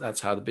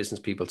how the business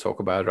people talk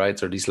about it, right?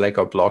 So these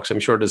Lego blocks. I'm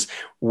sure there's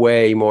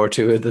way more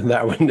to it than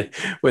that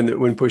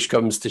when push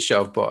comes to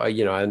shove. But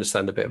I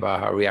understand a bit about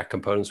how React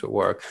components would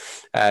work,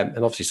 and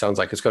obviously sounds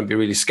like it's going to be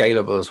really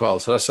scalable as well.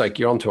 So that's like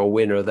you're onto a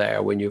winner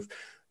there when you've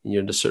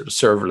the sort of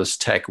serverless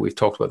tech. We've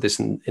talked about this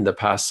in the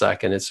past,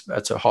 Zach, and it's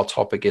a hot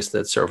topic, isn't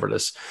it?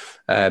 Serverless,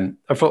 and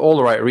for all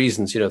the right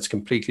reasons. It's a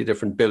completely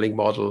different billing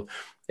model.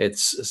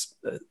 It's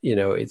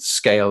it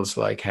scales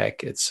like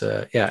heck. It's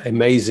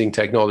amazing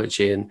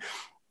technology, and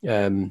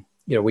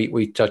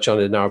we touch on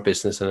it in our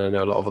business, and I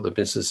know a lot of other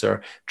businesses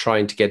are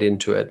trying to get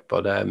into it,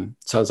 but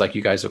sounds like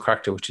you guys have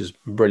cracked it, which is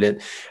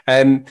brilliant.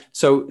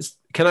 So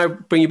can I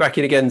bring you back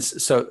in again?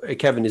 So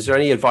Kevin, is there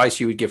any advice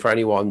you would give for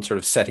anyone sort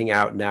of setting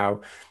out now,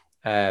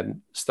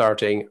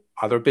 starting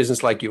other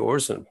business like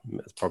yours? And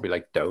it's probably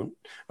like don't,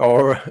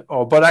 or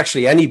but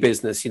actually any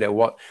business,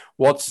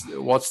 what's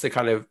the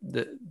kind of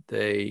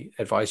the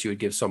advice you would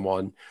give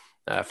someone,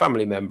 a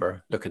family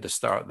member looking to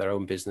start their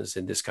own business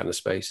in this kind of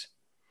space?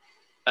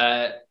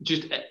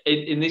 Just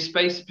in this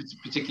space,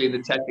 particularly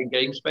in the tech and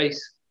game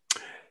space.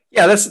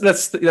 Yeah,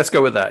 let's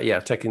go with that. Yeah,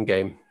 tech and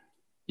game.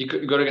 You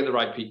got to get the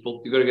right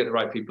people. You got to get the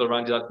right people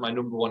around you. That's my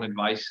number one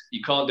advice.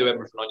 You can't do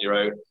everything on your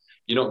own.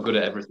 You're not good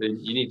at everything.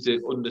 You need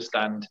to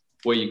understand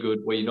where you're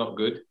good, where you're not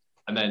good,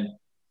 and then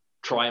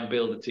try and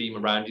build a team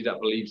around you that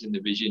believes in the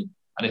vision.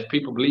 And if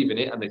people believe in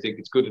it and they think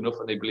it's good enough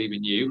and they believe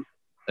in you,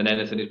 then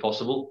anything is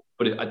possible.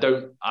 But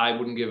I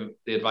wouldn't give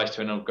the advice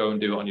to anyone, go and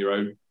do it on your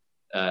own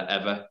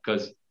ever,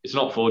 because it's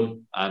not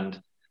fun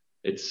and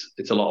it's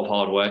a lot of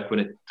hard work when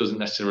it doesn't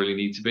necessarily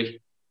need to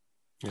be.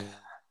 Yeah.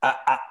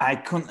 I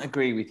couldn't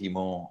agree with you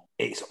more.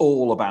 It's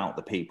all about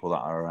the people that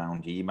are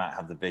around you. You might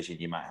have the vision,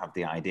 you might have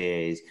the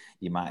ideas,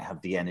 you might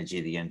have the energy,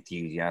 the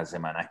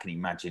enthusiasm, and I can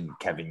imagine,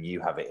 Kevin, you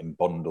have it in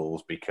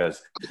bundles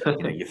because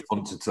you're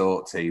fun to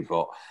talk to.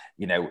 But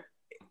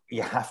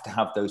you have to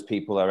have those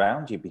people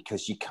around you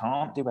because you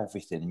can't do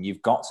everything, and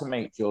you've got to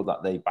make sure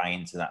that they buy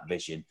into that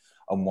vision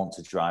and want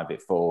to drive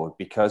it forward,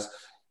 because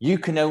you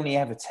can only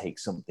ever take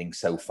something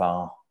so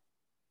far.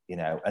 you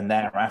know, and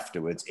there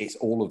afterwards, it's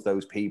all of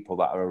those people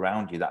that are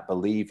around you that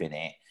believe in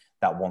it,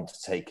 that want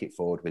to take it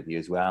forward with you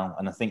as well.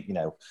 And I think, you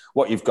know,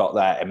 what you've got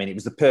there, I mean, it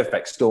was the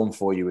perfect storm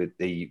for you with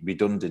the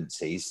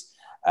redundancies,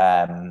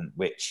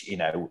 which, you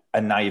know,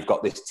 and now you've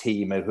got this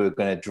team who are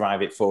going to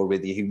drive it forward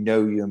with you, who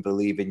know you and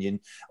believe in you. And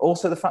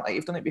also the fact that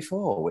you've done it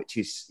before, which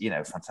is, you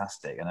know,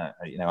 fantastic. And,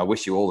 you know, I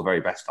wish you all the very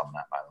best on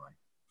that, by the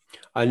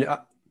way.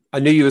 I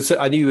knew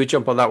you would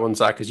jump on that one,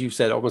 Zach, because you've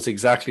said almost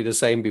exactly the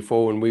same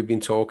before when we've been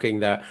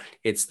talking, that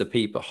it's the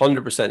people,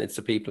 100% it's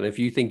the people. And if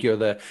you think you're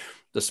the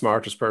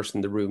smartest person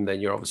in the room, then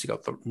you're obviously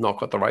not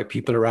got the right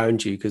people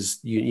around you, because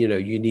you know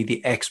you need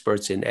the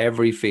experts in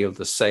every field,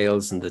 the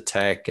sales and the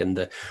tech and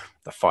the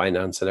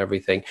finance and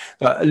everything.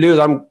 Lewis,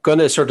 I'm going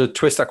to sort of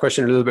twist that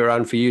question a little bit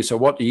around for you. So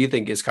what do you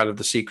think is kind of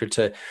the secret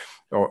to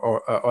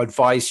or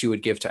advice you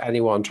would give to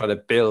anyone trying to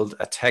build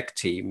a tech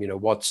team? You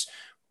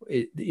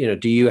know,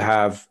 do you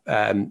have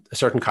a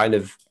certain kind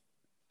of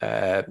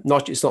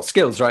it's not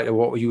skills, right? Or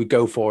what you would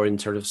go for in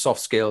sort of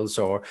soft skills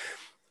or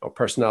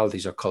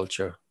personalities or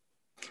culture?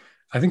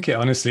 I think it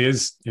honestly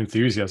is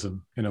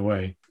enthusiasm in a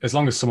way. As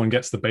long as someone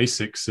gets the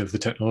basics of the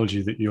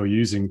technology that you're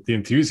using, the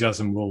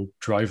enthusiasm will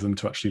drive them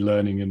to actually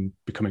learning and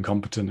becoming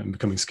competent and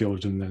becoming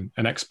skilled and then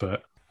an expert.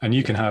 And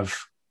you can have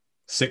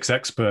 6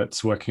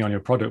 experts working on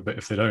your product, but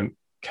if they don't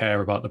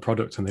care about the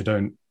product and they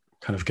don't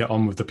kind of get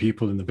on with the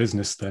people in the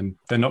business, then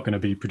they're not going to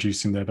be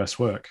producing their best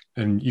work.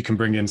 And you can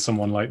bring in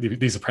someone like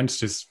these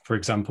apprentices, for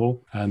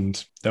example,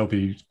 and they'll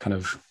be kind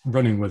of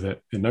running with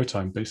it in no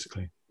time,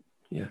 basically.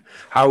 Yeah.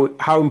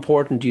 How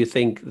important do you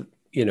think,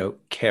 you know,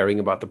 caring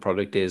about the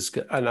product is?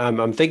 And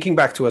I'm thinking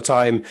back to a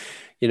time,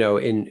 you know,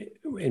 in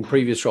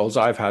previous roles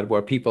I've had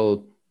where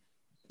people,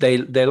 they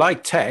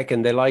liked tech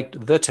and they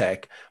liked the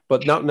tech,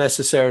 but not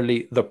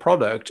necessarily the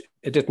product.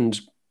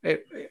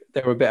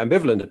 They were a bit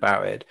ambivalent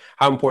about it.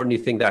 How important do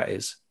you think that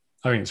is?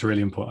 I think it's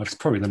really important. It's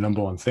probably the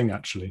number one thing,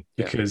 actually,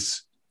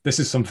 because this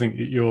is something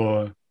that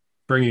you're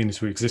bringing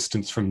into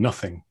existence from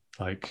nothing.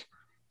 Like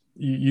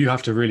you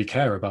have to really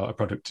care about a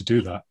product to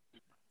do that.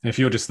 And if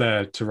you're just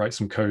there to write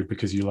some code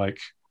because you like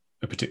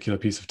a particular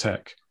piece of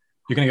tech,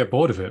 you're going to get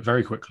bored of it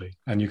very quickly.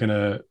 And you're going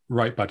to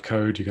write bad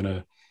code. You're going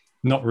to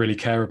not really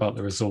care about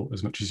the result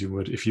as much as you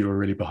would if you were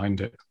really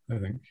behind it, I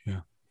think.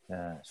 Yeah.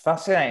 It's a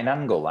fascinating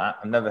angle, that.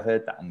 I've never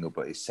heard that angle,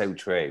 but it's so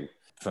true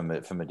from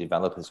a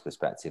developer's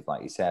perspective,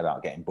 like you say,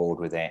 about getting bored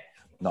with it,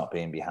 not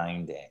being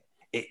behind it.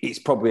 It's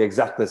probably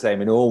exactly the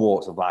same in all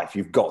walks of life.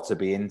 You've got to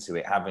be into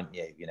it, haven't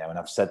you? You know, and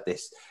I've said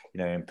this, you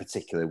know, in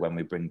particular when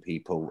we bring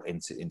people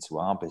into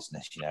our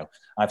business, you know,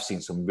 I've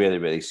seen some really,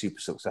 really super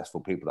successful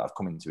people that have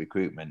come into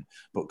recruitment,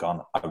 but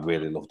gone, I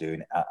really love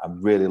doing it. I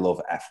really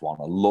love F1.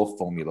 I love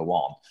Formula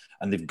One.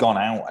 And they've gone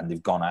out and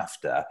they've gone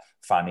after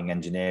finding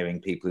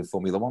engineering people in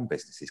Formula One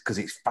businesses because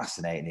it's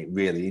fascinating. It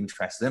really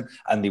interests them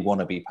and they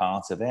want to be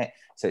part of it.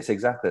 So it's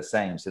exactly the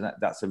same. So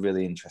that's a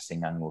really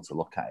interesting angle to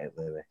look at it,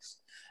 Lewis.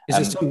 Is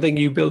this something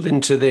you build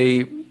into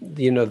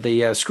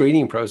the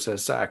screening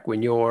process, Zach?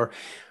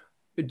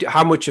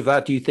 How much of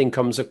that do you think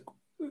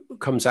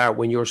comes out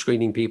when you're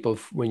screening people,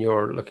 when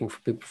you're looking for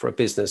people for a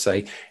business?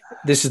 Say,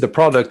 this is the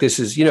product. This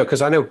is, you know,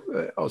 because I know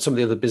some of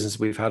the other businesses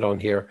we've had on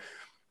here.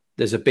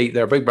 There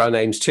are big brand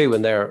names too,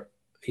 and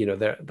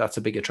that's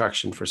a big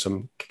attraction for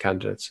some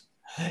candidates.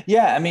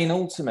 Yeah, I mean,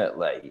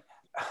 ultimately,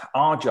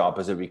 our job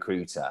as a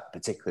recruiter,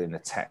 particularly in the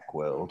tech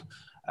world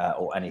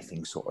or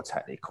anything sort of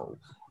technical,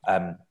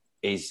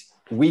 is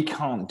we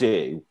can't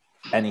do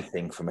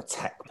anything from a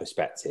tech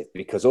perspective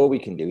because all we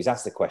can do is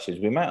ask the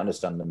questions. We might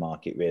understand the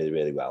market really,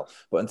 really well,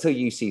 but until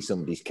you see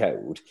somebody's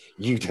code,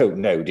 you don't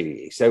know, do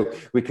you? So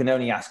we can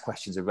only ask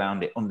questions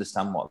around it,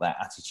 understand what their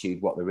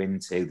attitude, what they're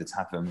into, the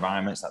type of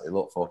environments that they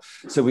look for.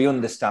 So we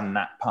understand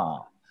that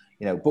part,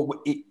 you know, but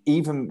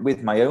even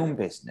with my own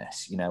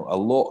business, you know, I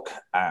look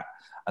at,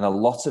 and a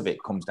lot of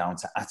it comes down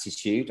to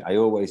attitude. I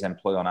always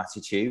employ on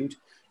attitude.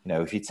 You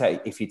know, if you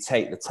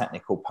take the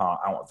technical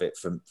part out of it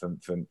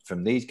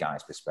from these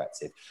guys'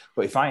 perspective,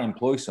 but if I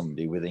employ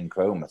somebody within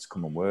Chroma to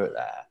come and work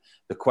there,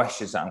 the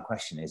questions that I'm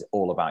questioning is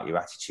all about your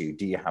attitude.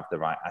 Do you have the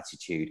right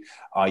attitude?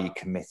 Are you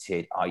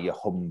committed? Are you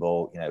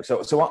humble? You know,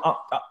 so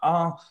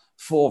our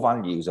 4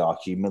 values are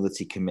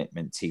humility,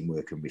 commitment,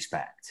 teamwork, and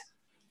respect.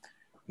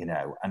 You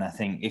know, and I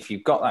think if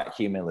you've got that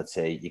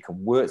humility, you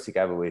can work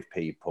together with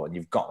people, and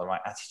you've got the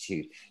right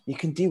attitude, you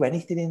can do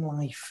anything in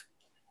life.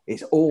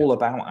 It's all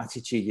about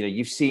attitude. You know,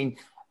 you've seen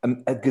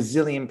a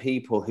gazillion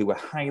people who are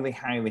highly,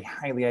 highly,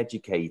 highly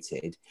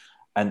educated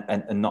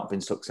and not been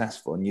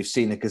successful. And you've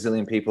seen a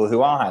gazillion people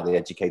who are highly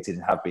educated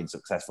and have been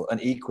successful.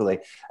 And equally,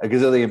 a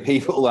gazillion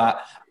people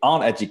that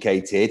aren't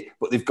educated,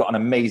 but they've got an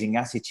amazing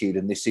attitude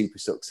and they're super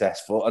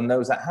successful. And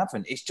those that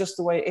haven't, it's just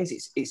the way it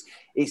is.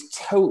 It's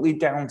totally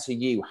down to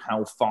you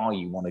how far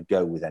you want to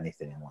go with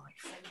anything in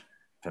life,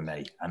 for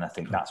me. And I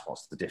think that's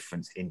what's the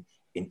difference in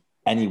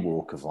any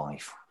walk of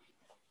life.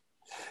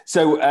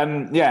 So,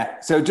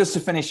 so just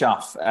to finish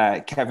off,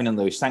 Kevin and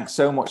Lewis, thanks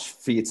so much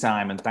for your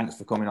time and thanks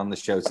for coming on the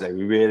show today.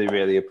 We really,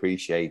 really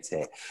appreciate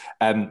it.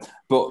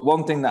 But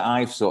one thing that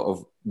I've sort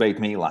of made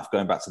me laugh,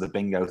 going back to the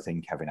bingo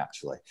thing, Kevin,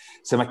 actually.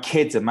 So my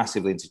kids are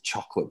massively into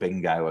chocolate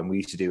bingo, and we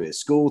used to do it at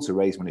school to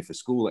raise money for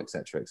school,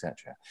 etc.,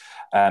 etc.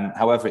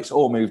 However, it's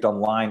all moved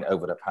online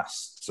over the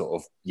past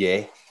sort of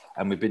year,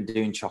 and we've been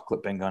doing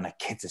chocolate bingo, and the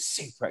kids are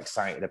super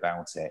excited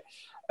about it.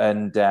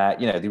 And,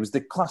 there was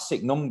the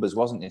classic numbers,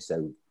 wasn't there?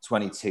 So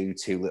 22,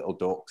 Two Little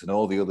Ducks, and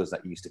all the others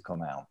that used to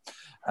come out.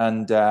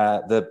 And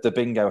the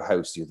bingo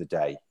host the other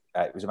day,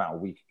 it was about a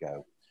week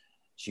ago,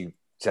 she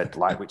said,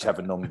 like,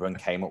 whichever number, and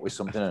came up with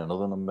something, and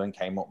another number, and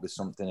came up with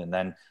something. And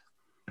then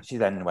she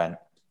then went,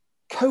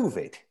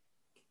 COVID.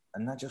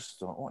 And I just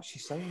thought, what's she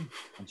saying?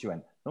 And she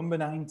went, number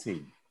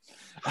 19.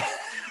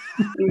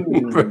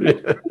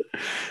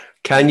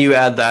 Can you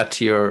add that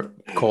to your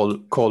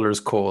caller's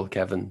call,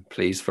 Kevin,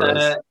 please, for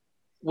us?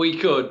 We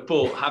could,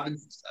 but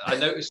I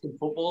noticed some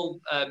football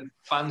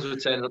fans were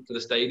turning up to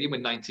the stadium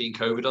with 19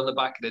 COVID on the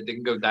back, and it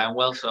didn't go down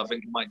well. So I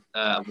think you might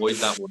avoid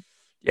that one.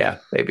 Yeah,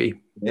 maybe.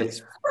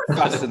 It's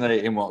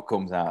fascinating what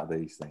comes out of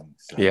these things.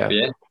 So.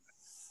 Yeah.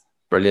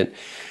 Brilliant.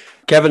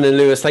 Kevin and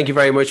Lewis, thank you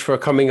very much for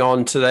coming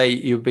on today.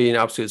 You've been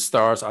absolute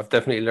stars. I've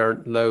definitely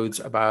learned loads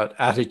about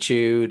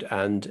attitude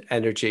and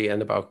energy,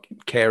 and about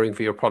caring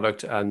for your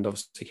product, and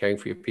obviously caring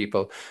for your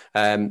people.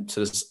 So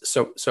there's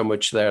so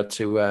much there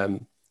to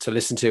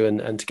listen to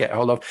and to get a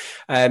hold of.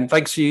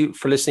 Thanks to you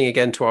for listening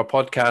again to our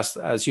podcast.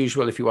 As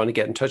usual, if you want to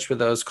get in touch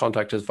with us,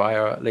 contact us via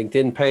our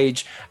LinkedIn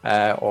page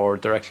or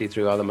directly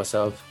through either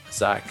myself,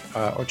 Zach,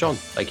 or John.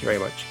 Thank you very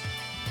much.